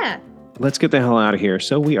 Yeah. Let's get the hell out of here.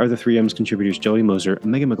 So we are the 3M's contributors, Joey Moser,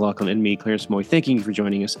 Megan McLaughlin, and me, Clarence Moy. Thanking you for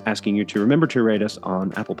joining us, asking you to remember to rate us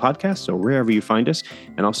on Apple Podcasts or wherever you find us,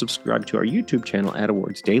 and I'll subscribe to our YouTube channel at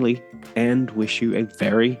Awards Daily, and wish you a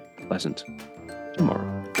very pleasant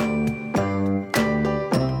tomorrow.